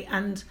recovery.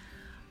 And,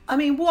 I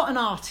mean, what an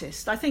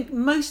artist. I think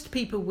most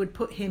people would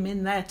put him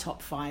in their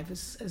top 5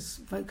 as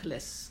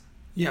vocalists.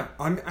 Yeah,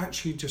 I'm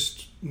actually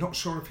just not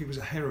sure if he was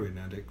a heroin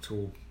addict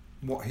or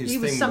what his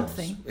thing was. He was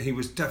something. He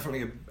was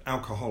definitely an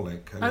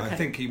alcoholic. And I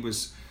think he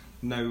was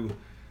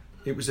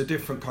It was a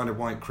different kind of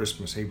white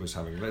Christmas he was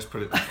having, let's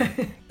put it that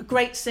way. A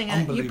great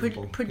singer. You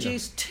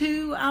produced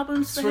 2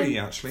 albums for him? 3,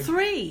 actually.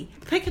 3.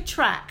 Pick a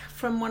track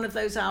from one of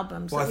those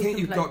albums. Well, I think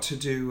you've got to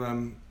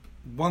do...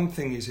 one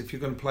thing is, if you're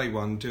going to play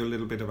one, do a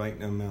little bit of Ain't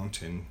No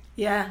Mountain.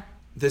 Yeah.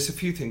 There's a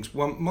few things.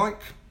 One,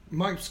 Mike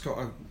Mike's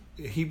got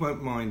he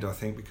won't mind, I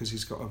think, because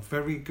he's got a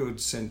very good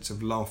sense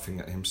of laughing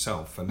at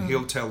himself, and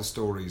he'll tell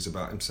stories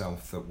about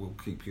himself that will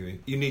keep you...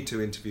 You need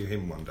to interview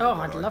him one day. Oh,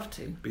 I'd love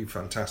to. Be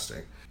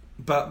fantastic.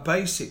 But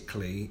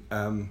basically,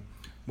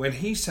 when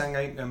he sang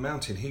Ain't No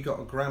Mountain, he got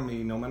a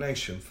Grammy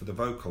nomination for the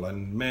vocal,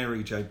 and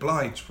Mary J.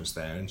 Blige was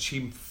there, and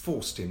she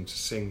forced him to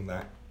sing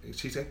that.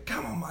 She said,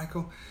 "Come on,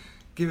 Michael,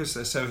 give us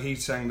that." So he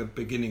sang the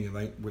beginning of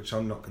it, which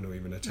I'm not going to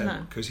even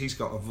attempt, because he's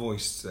got a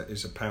voice that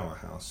is a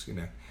powerhouse, you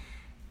know.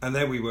 And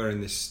there we were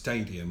in this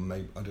stadium,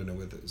 maybe, I don't know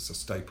whether it's a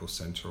Staples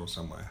Centre or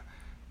somewhere,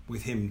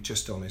 with him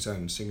just on his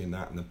own singing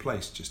that, and the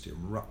place just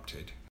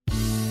erupted.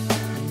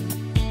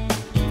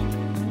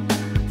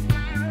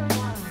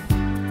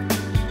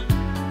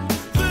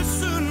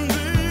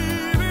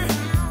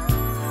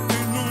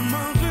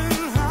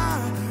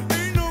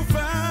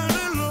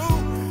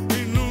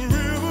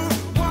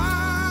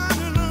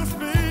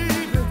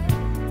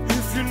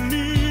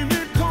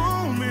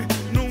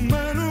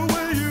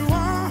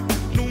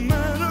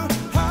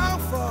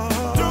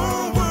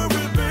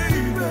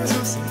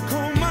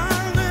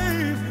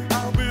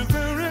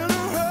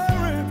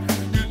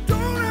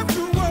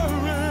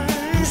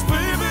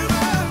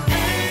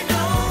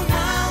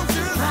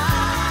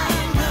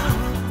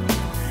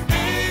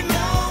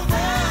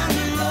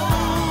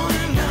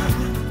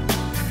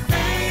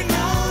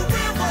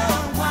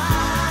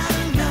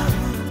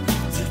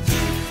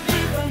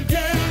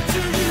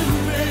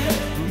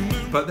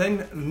 But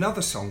then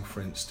another song,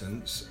 for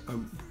instance,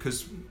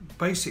 because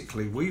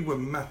basically we were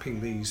mapping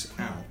these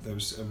out. There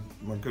was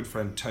my good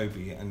friend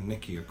Toby and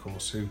Nikki, of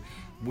course, who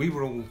we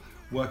were all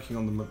working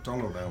on the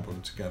McDonald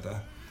album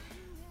together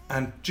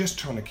and just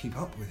trying to keep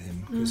up with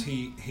him, because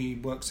he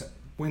works at,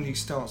 when he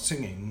starts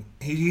singing,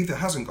 he either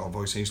hasn't got a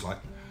voice and he's like,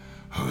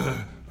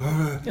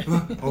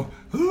 or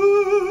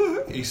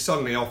he's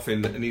suddenly off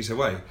and he's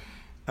away.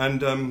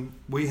 And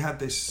we had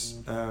this,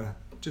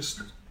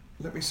 just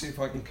let me see if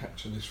I can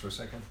capture this for a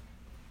second.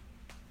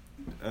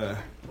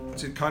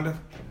 Is it kind of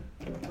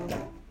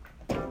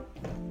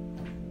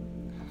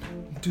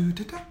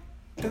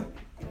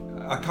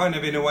I kind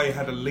of in a way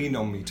had a Lean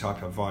On Me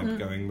type of vibe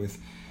going with,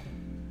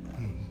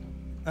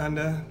 and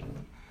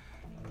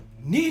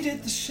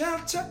needed the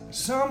shelter,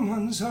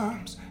 someone's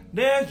arms,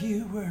 there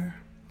you were.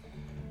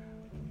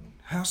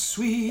 How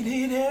sweet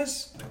it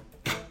is,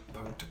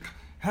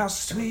 how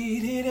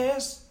sweet it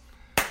is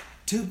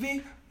to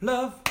be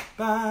loved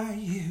by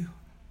you.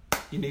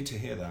 You need to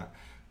hear that.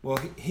 Well,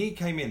 he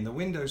came in, the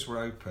windows were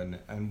open,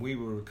 and we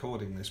were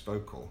recording this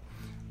vocal.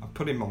 I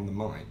put him on the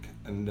mic,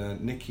 and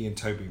Nikki and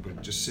Toby were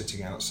just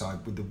sitting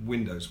outside with the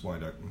windows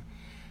wide open.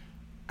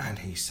 And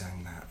he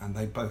sang that, and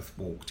they both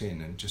walked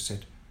in and just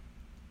said,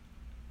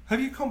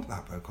 "Have you comped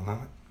that vocal?" And I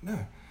went,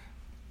 "No."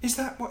 "Is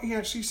that what he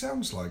actually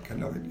sounds like?"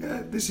 And I went,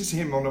 "Yeah, this is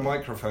him on a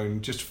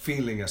microphone just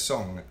feeling a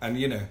song." And,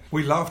 you know,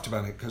 we laughed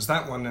about it, because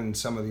that one and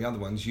some of the other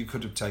ones, you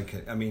could have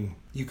taken,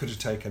 you could have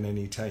taken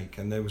any take.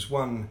 And there was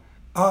one,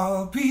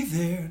 "I'll be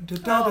there,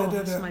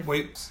 da-da-da-da-da."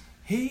 Wait,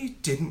 he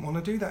didn't want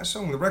to do that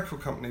song. The record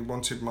company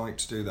wanted Mike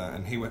to do that,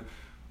 and he went,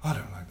 "I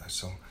don't like that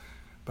song,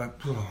 but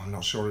I'm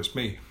not sure it's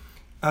me."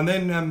 And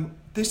then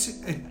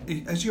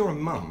as you're a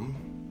mum,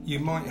 you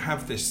might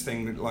have this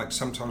thing that, like,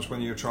 sometimes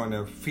when you're trying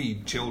to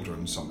feed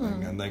children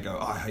something and they go,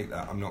 "I hate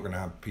that, I'm not going to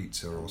have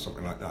pizza," or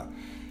something like that.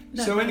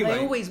 No, so anyway, they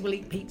always will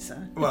eat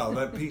pizza. Well,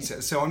 they're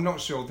pizza. So I'm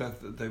not sure that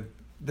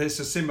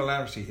there's a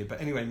similarity here. But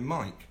anyway,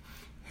 Mike,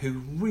 who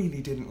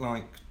really didn't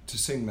like to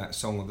sing that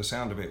song or the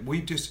sound of it, we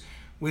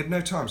had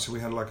no time, so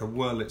we had like a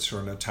Wurlitzer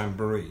and a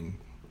tambourine,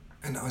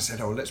 and I said,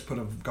 "Oh, let's put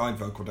a guide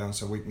vocal down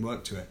so we can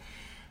work to it."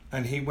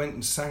 And he went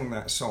and sang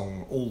that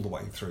song all the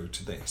way through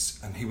to this,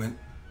 and he went,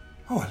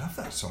 "Oh, I love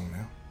that song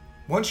now."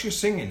 Once you're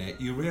singing it,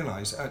 you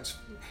realise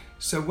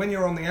so when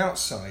you're on the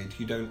outside,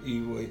 you don't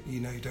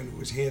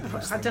always hear these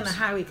things. I don't know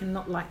how he can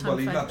not like Time Well,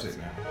 he Favourites. loves it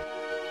now.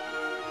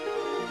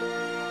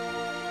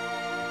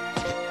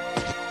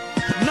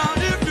 Now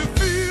if you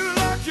feel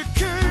like you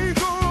can't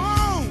go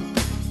on,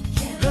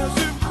 as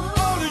if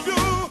all of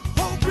your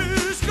hope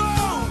is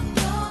gone,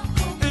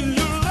 and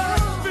your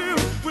life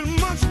filled with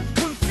much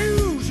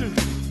confusion,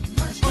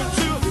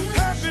 until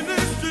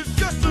happiness is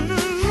just an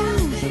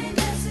illusion,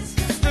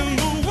 and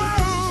the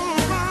world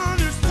around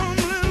is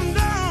tumbling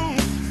down,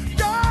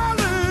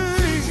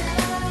 darling,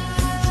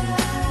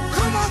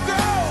 come on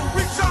girl,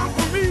 reach out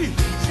for me,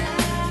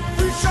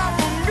 reach out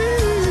for me.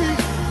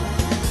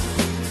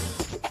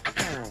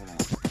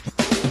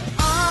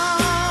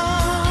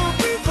 I'll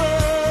be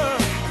there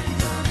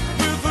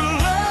with the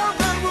love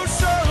that will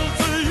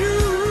shelter you.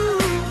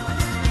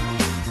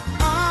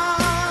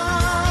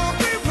 I'll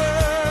be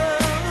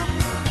there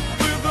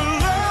with the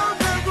love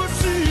that will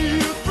see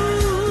you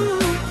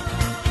through.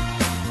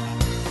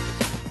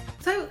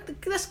 So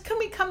can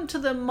we come to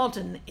the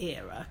modern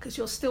era, because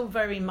you're still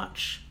very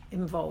much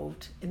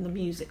involved in the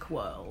music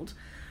world,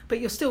 but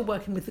you're still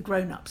working with the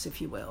grown-ups,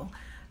 if you will.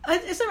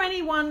 Is there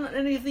any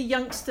of the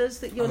youngsters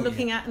that you're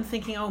looking at and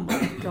thinking, "Oh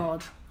my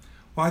God"?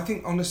 Well, I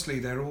think honestly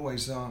there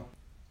always are.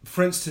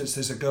 For instance,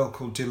 there's a girl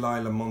called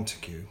Delilah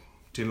Montague.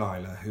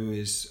 Delilah, who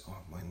is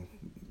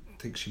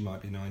think she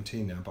might be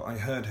 19 now, but I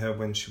heard her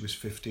when she was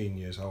 15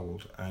 years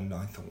old, and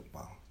I thought,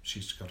 wow,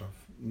 she's got a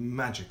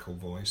magical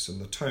voice, and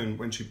the tone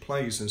when she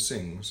plays and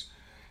sings,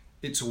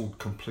 it's all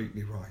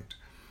completely right.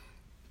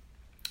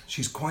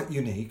 She's quite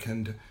unique,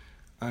 and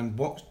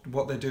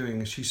what they're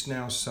doing is she's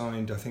now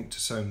signed, I think, to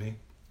Sony,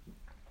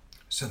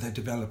 so they're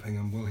developing,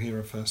 and we'll hear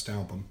her first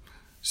album.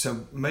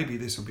 So maybe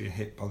this will be a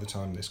hit by the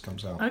time this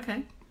comes out.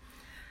 Okay.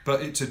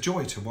 But it's a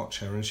joy to watch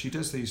her, and she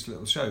does these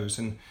little shows,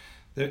 and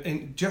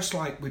just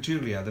like with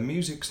Julia, the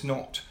music's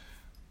not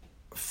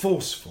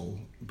forceful,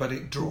 but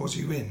it draws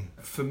you in.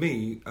 For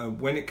me,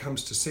 when it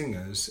comes to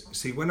singers,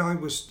 see, when I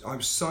was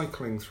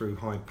cycling through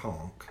Hyde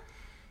Park,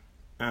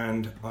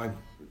 and I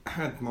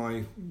had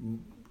my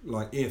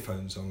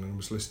earphones on and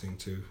was listening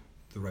to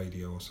the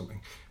radio or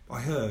something, I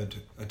heard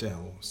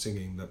Adele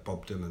singing that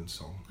Bob Dylan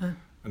song,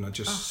 and I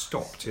just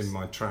stopped in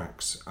my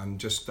tracks,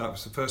 and that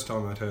was the first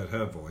time I'd heard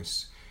her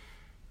voice.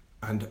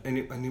 And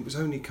it was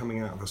only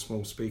coming out of a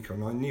small speaker,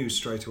 and I knew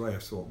straight away, I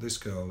thought, this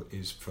girl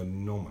is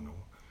phenomenal,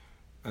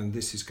 and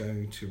this is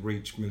going to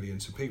reach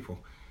millions of people.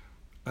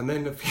 And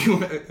then a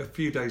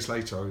few days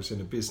later, I was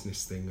in a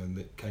business thing, and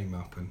it came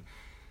up, and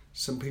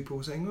some people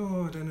were saying,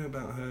 oh, I don't know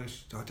about her,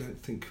 I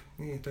don't think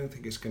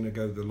it's going to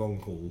go the long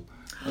haul.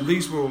 And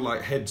these were all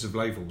like heads of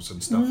labels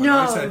and stuff. No.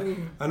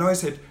 And I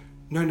said,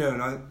 no,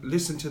 and I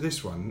listened to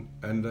this one,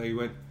 and they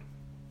went,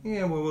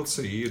 yeah, well, we'll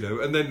see, you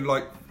know. And then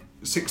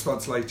 6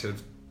 months later,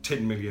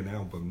 10 million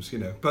albums, you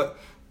know. But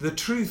the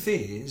truth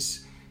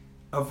is,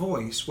 a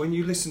voice, when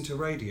you listen to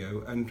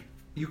radio, and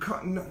you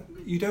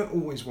don't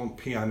always want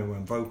piano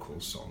and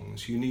vocal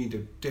songs, you need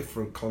a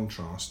different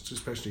contrast,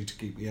 especially to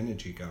keep the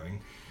energy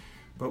going.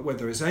 But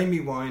whether it's Amy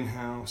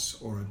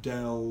Winehouse or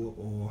Adele,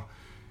 or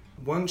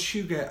once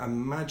you get a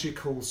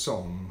magical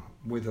song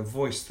with a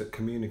voice that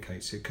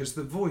communicates it, because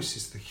the voice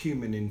is the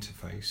human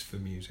interface for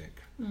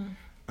music.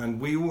 And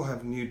we all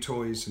have new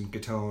toys and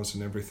guitars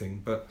and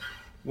everything, but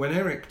when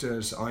Eric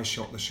does I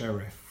Shot the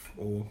Sheriff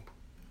or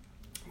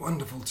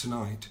Wonderful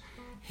Tonight,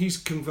 he's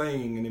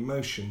conveying an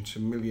emotion to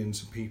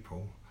millions of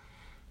people.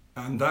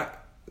 And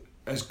that,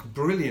 as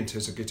brilliant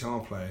as a guitar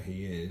player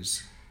he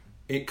is,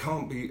 it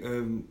can't be,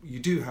 you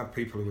do have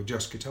people who are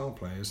just guitar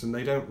players and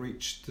they don't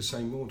reach the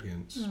same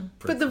audience.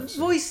 But the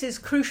voice is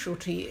crucial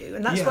to you,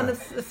 and that's one of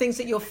the things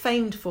that you're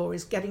famed for,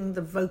 is getting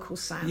the vocal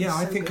sound. Yeah,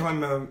 I think good.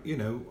 I'm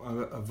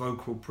a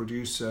vocal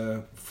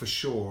producer for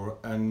sure,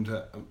 and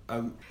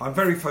I'm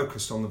very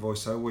focused on the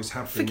voice. I always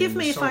have been. Forgive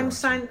me if I'm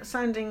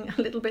sounding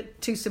a little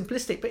bit too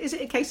simplistic, but is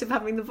it a case of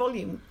having the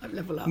volume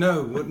level up?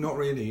 No, not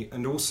really.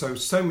 And also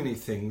so many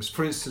things.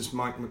 For instance,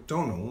 Mike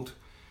McDonald,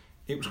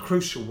 it was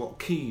crucial what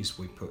keys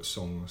we put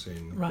songs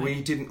in. Right.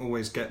 We didn't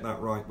always get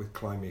that right with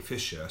Climie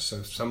Fisher,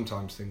 so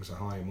sometimes things are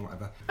high and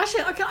whatever.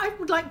 Actually, I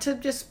would like to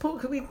just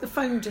the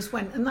phone just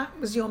went, and that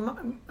was your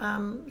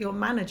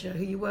manager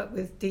who you work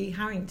with, Dee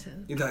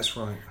Harrington. Yeah, that's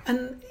right.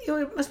 And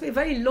you must be a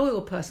very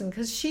loyal person,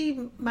 because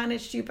she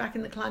managed you back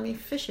in the Climie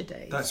Fisher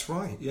days. That's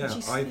right, yeah.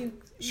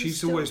 She's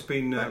still always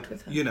been, worked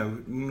with her. you know,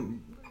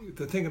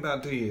 the thing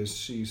about Dee is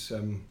she's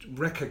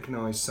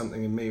recognised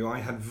something in me. I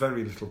had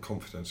very little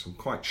confidence. I'm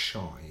quite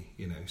shy,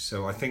 you know.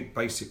 So I think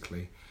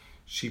basically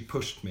she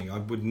pushed me. I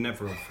would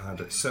never have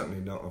had,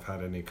 certainly not have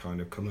had any kind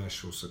of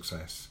commercial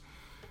success.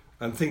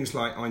 And things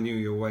like I Knew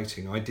You Were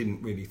Waiting, I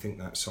didn't really think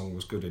that song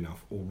was good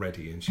enough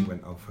already. And she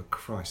went, oh, for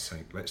Christ's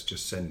sake, let's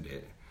just send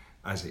it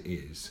as it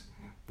is.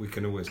 We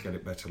can always get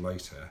it better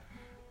later.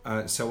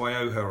 So I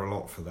owe her a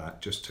lot for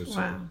that, just to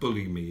sort of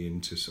bully me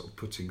into sort of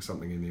putting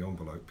something in the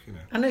envelope, you know.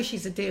 I know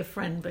she's a dear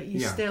friend, but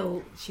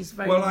she's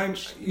very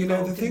much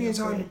the thing is,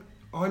 career.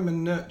 I'm a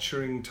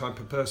nurturing type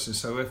of person.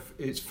 So if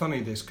it's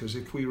funny because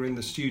if we were in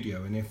the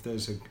studio and if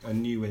there's a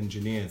new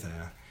engineer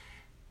there,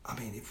 I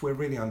mean, if we're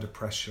really under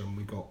pressure and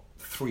we got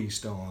 3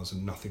 stars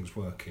and nothing's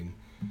working,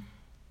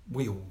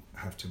 we all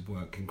have to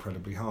work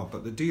incredibly hard.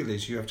 But the deal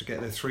is, you have to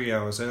get there 3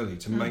 hours early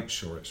to make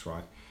sure it's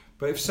right.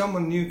 But if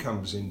someone new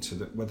comes into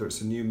whether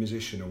it's a new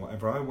musician or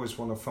whatever, I always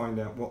want to find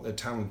out what their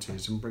talent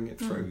is and bring it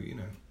through, you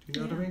know. Do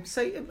you know what I mean?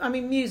 So, I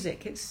mean,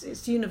 music,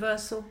 it's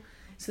universal.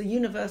 It's the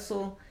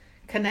universal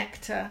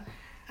connector.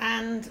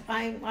 And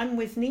I'm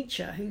with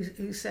Nietzsche,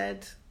 who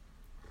said,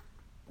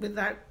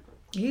 without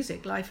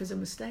music, life is a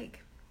mistake.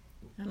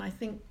 And I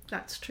think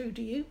that's true.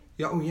 Do you?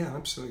 Yeah, oh yeah,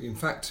 absolutely. In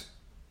fact,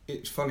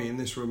 it's funny, in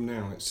this room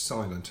now, it's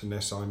silent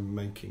unless I'm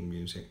making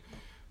music.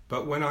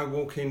 But when I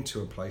walk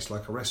into a place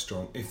like a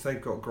restaurant, if they've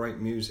got great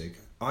music,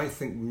 I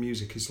think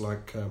music is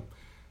like a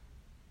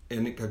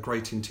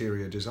great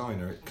interior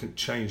designer. It can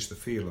change the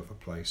feel of a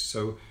place.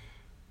 So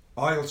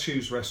I'll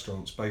choose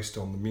restaurants based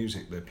on the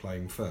music they're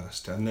playing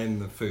first, and then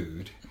the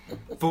food.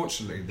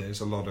 Fortunately,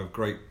 there's a lot of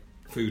great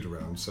food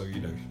around, so you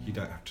know you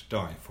don't have to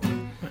die for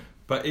it.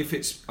 But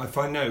if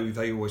I know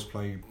they always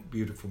play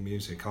beautiful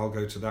music, I'll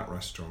go to that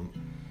restaurant.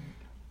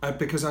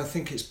 Because I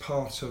think it's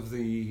part of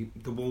the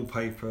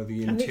wallpaper,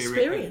 the interior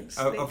experience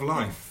of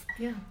life.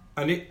 Yeah.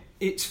 And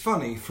it's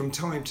funny, from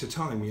time to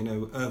time, you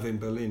know, Irving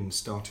Berlin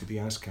started the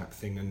ASCAP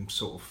thing and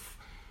sort of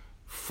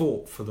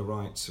fought for the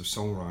rights of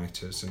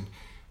songwriters. And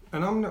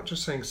And I'm not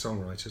just saying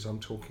songwriters, I'm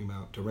talking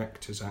about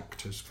directors,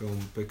 actors,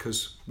 film,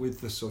 because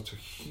with the sort of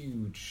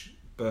huge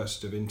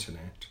burst of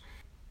internet,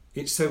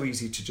 it's so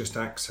easy to just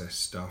access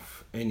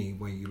stuff any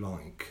way you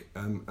like.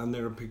 And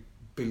there are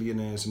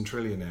billionaires and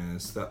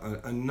trillionaires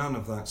and none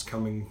of that's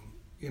coming.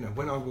 You know,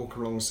 when I walk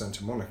along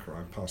Santa Monica,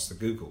 I pass the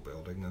Google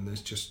building and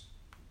there's just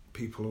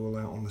people all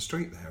out on the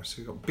street there. So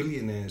you've got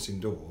billionaires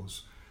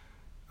indoors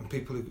and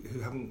people who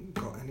haven't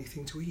got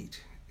anything to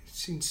eat.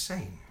 It's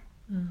insane.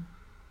 Mm.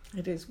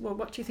 It is. Well,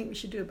 what do you think we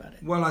should do about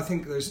it? Well, I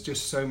think there's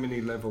just so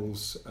many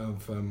levels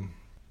of...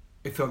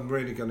 if I'm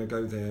really going to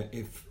go there,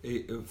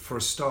 for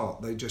a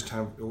start, they just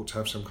ought to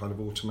have some kind of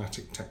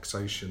automatic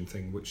taxation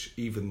thing which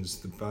evens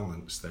the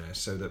balance there,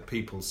 so that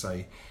people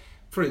say,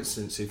 for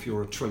instance, if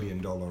you're a $1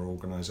 trillion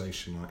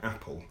organisation like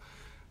Apple,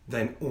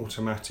 then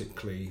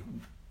automatically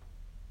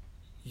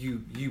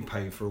you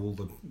pay for all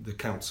the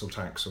council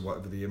tax or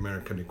whatever the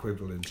American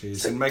equivalent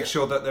is, and make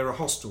sure that there are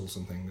hostels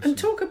and things. And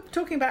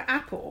talking about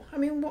Apple, I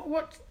mean,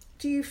 what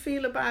do you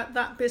feel about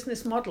that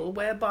business model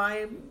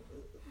whereby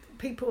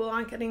people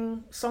aren't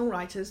getting,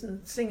 songwriters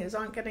and singers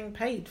aren't getting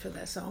paid for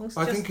their songs?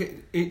 I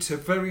think it's a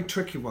very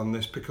tricky one,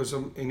 this, because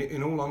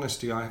in all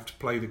honesty, I have to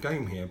play the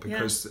game here,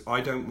 because I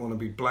don't want to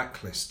be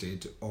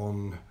blacklisted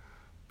on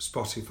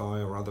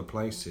Spotify or other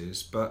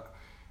places, but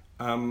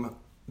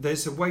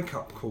there's a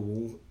wake-up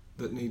call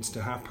that needs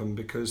to happen,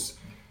 because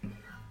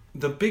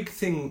the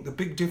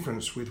big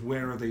difference with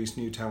where are these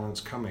new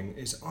talents coming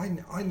is I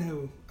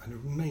know an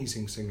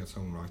amazing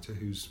singer-songwriter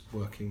who's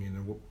working in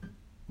a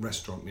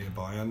restaurant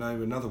nearby. I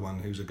know another one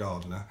who's a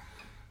gardener.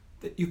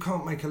 That you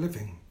can't make a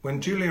living.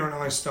 When Julia and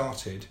I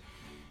started,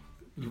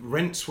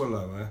 rents were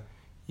lower.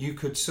 You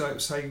could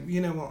say, you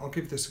know what, I'll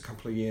give this a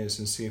couple of years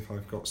and see if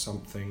I've got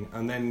something,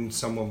 and then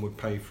someone would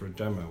pay for a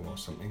demo or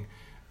something.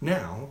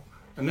 Now,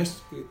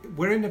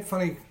 we're in a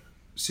funny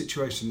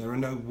situation. There are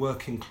no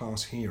working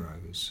class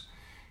heroes.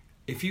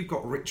 If you've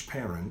got rich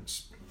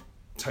parents,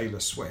 Taylor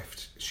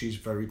Swift, she's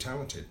very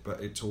talented,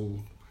 but it's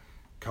all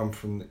come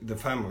from the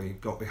family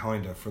got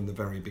behind her from the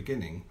very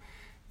beginning,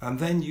 and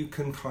then you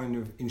can kind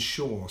of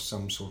ensure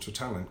some sort of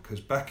talent, because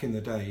back in the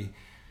day,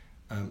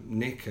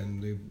 Nick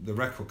and the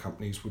record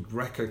companies would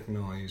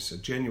recognise a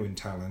genuine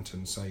talent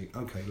and say,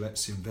 okay,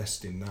 let's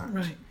invest in that.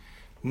 Right.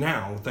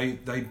 Now they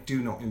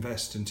do not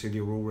invest until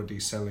you're already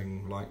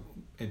selling like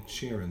Ed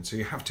Sheeran, so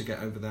you have to get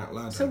over that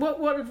ladder. So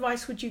what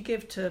advice would you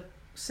give to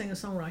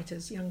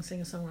singer-songwriters, young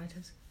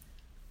singer-songwriters?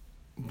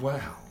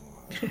 Well,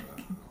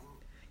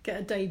 get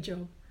a day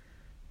job.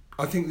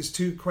 I think there's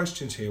two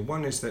questions here.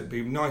 One is that it'd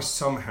be nice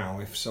somehow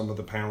if some of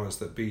the powers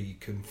that be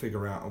can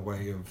figure out a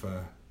way of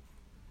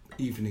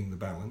evening the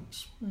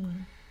balance.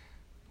 Mm.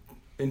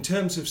 In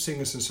terms of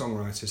singers and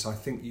songwriters, I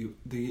think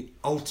the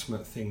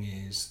ultimate thing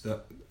is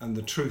that, and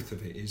the truth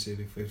of it is that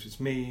if it's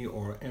me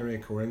or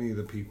Eric or any of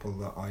the people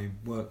that I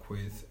work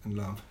with and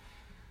love,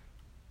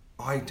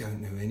 I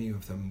don't know any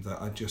of them that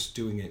are just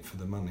doing it for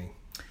the money.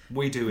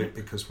 We do it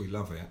because we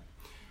love it.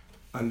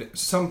 And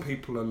some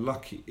people are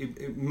lucky.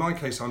 In my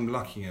case, I'm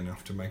lucky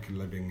enough to make a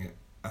living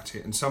at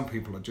it. And some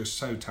people are just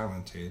so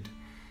talented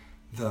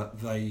that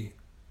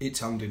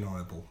it's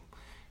undeniable.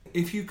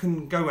 If you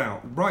can go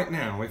out, right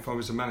now, if I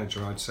was a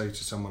manager, I'd say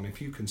to someone,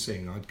 if you can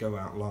sing, I'd go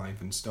out live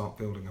and start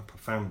building up a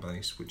fan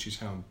base, which is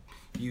how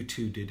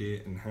U2 did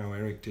it and how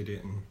Eric did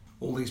it and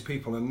all these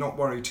people, and not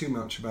worry too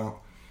much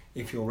about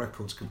if your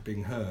record's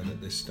being heard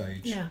at this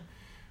stage. Yeah.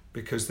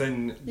 Because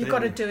then you've got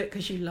to do it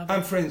because you love it.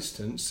 And for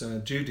instance,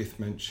 Judith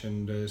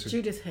mentioned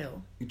Judith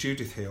Hill.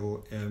 Judith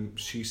Hill.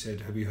 She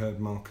said, "Have you heard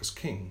Marcus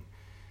King?"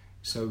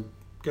 So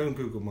go and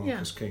Google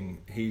Marcus King.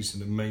 He's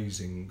an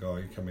amazing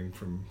guy coming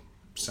from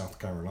South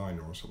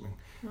Carolina or something,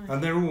 right.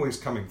 And they're always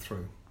coming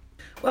through.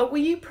 Well, will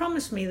you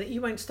promise me that you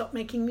won't stop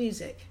making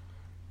music?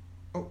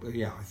 Oh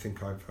yeah, I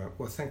think I've.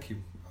 Well, thank you.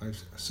 I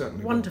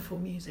certainly. Wonderful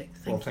music.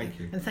 Thank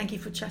you. And thank you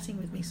for chatting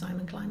with me,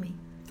 Simon Climie.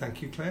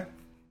 Thank you, Claire.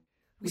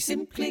 We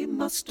simply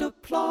must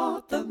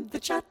applaud them, the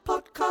Chat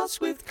Podcast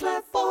with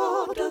Claire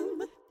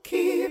Fordham.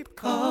 Keep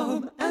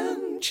calm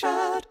and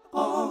chat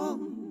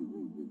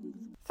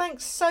on.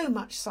 Thanks so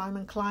much,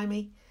 Simon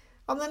Climie.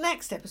 On the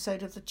next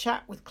episode of The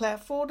Chat with Claire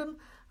Fordham,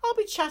 I'll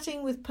be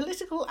chatting with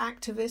political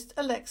activist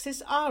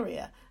Alexis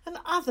Aria and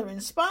other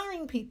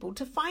inspiring people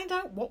to find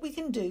out what we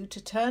can do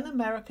to turn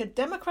America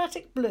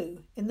Democratic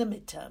blue in the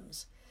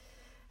midterms.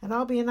 And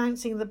I'll be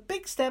announcing the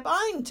big step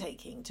I'm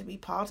taking to be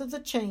part of the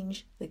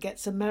change that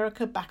gets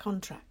America back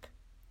on track.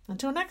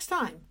 Until next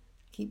time,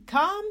 keep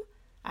calm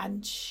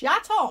and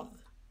chat on.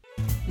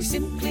 We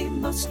simply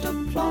must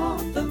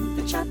applaud them,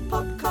 the Chat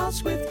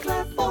Podcast with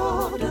Claire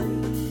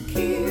Fordham.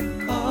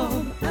 Keep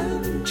calm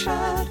and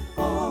chat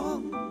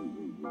on.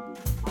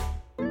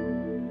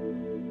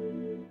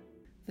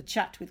 The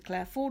Chat with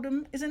Claire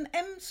Fordham is an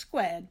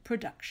M²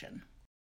 production.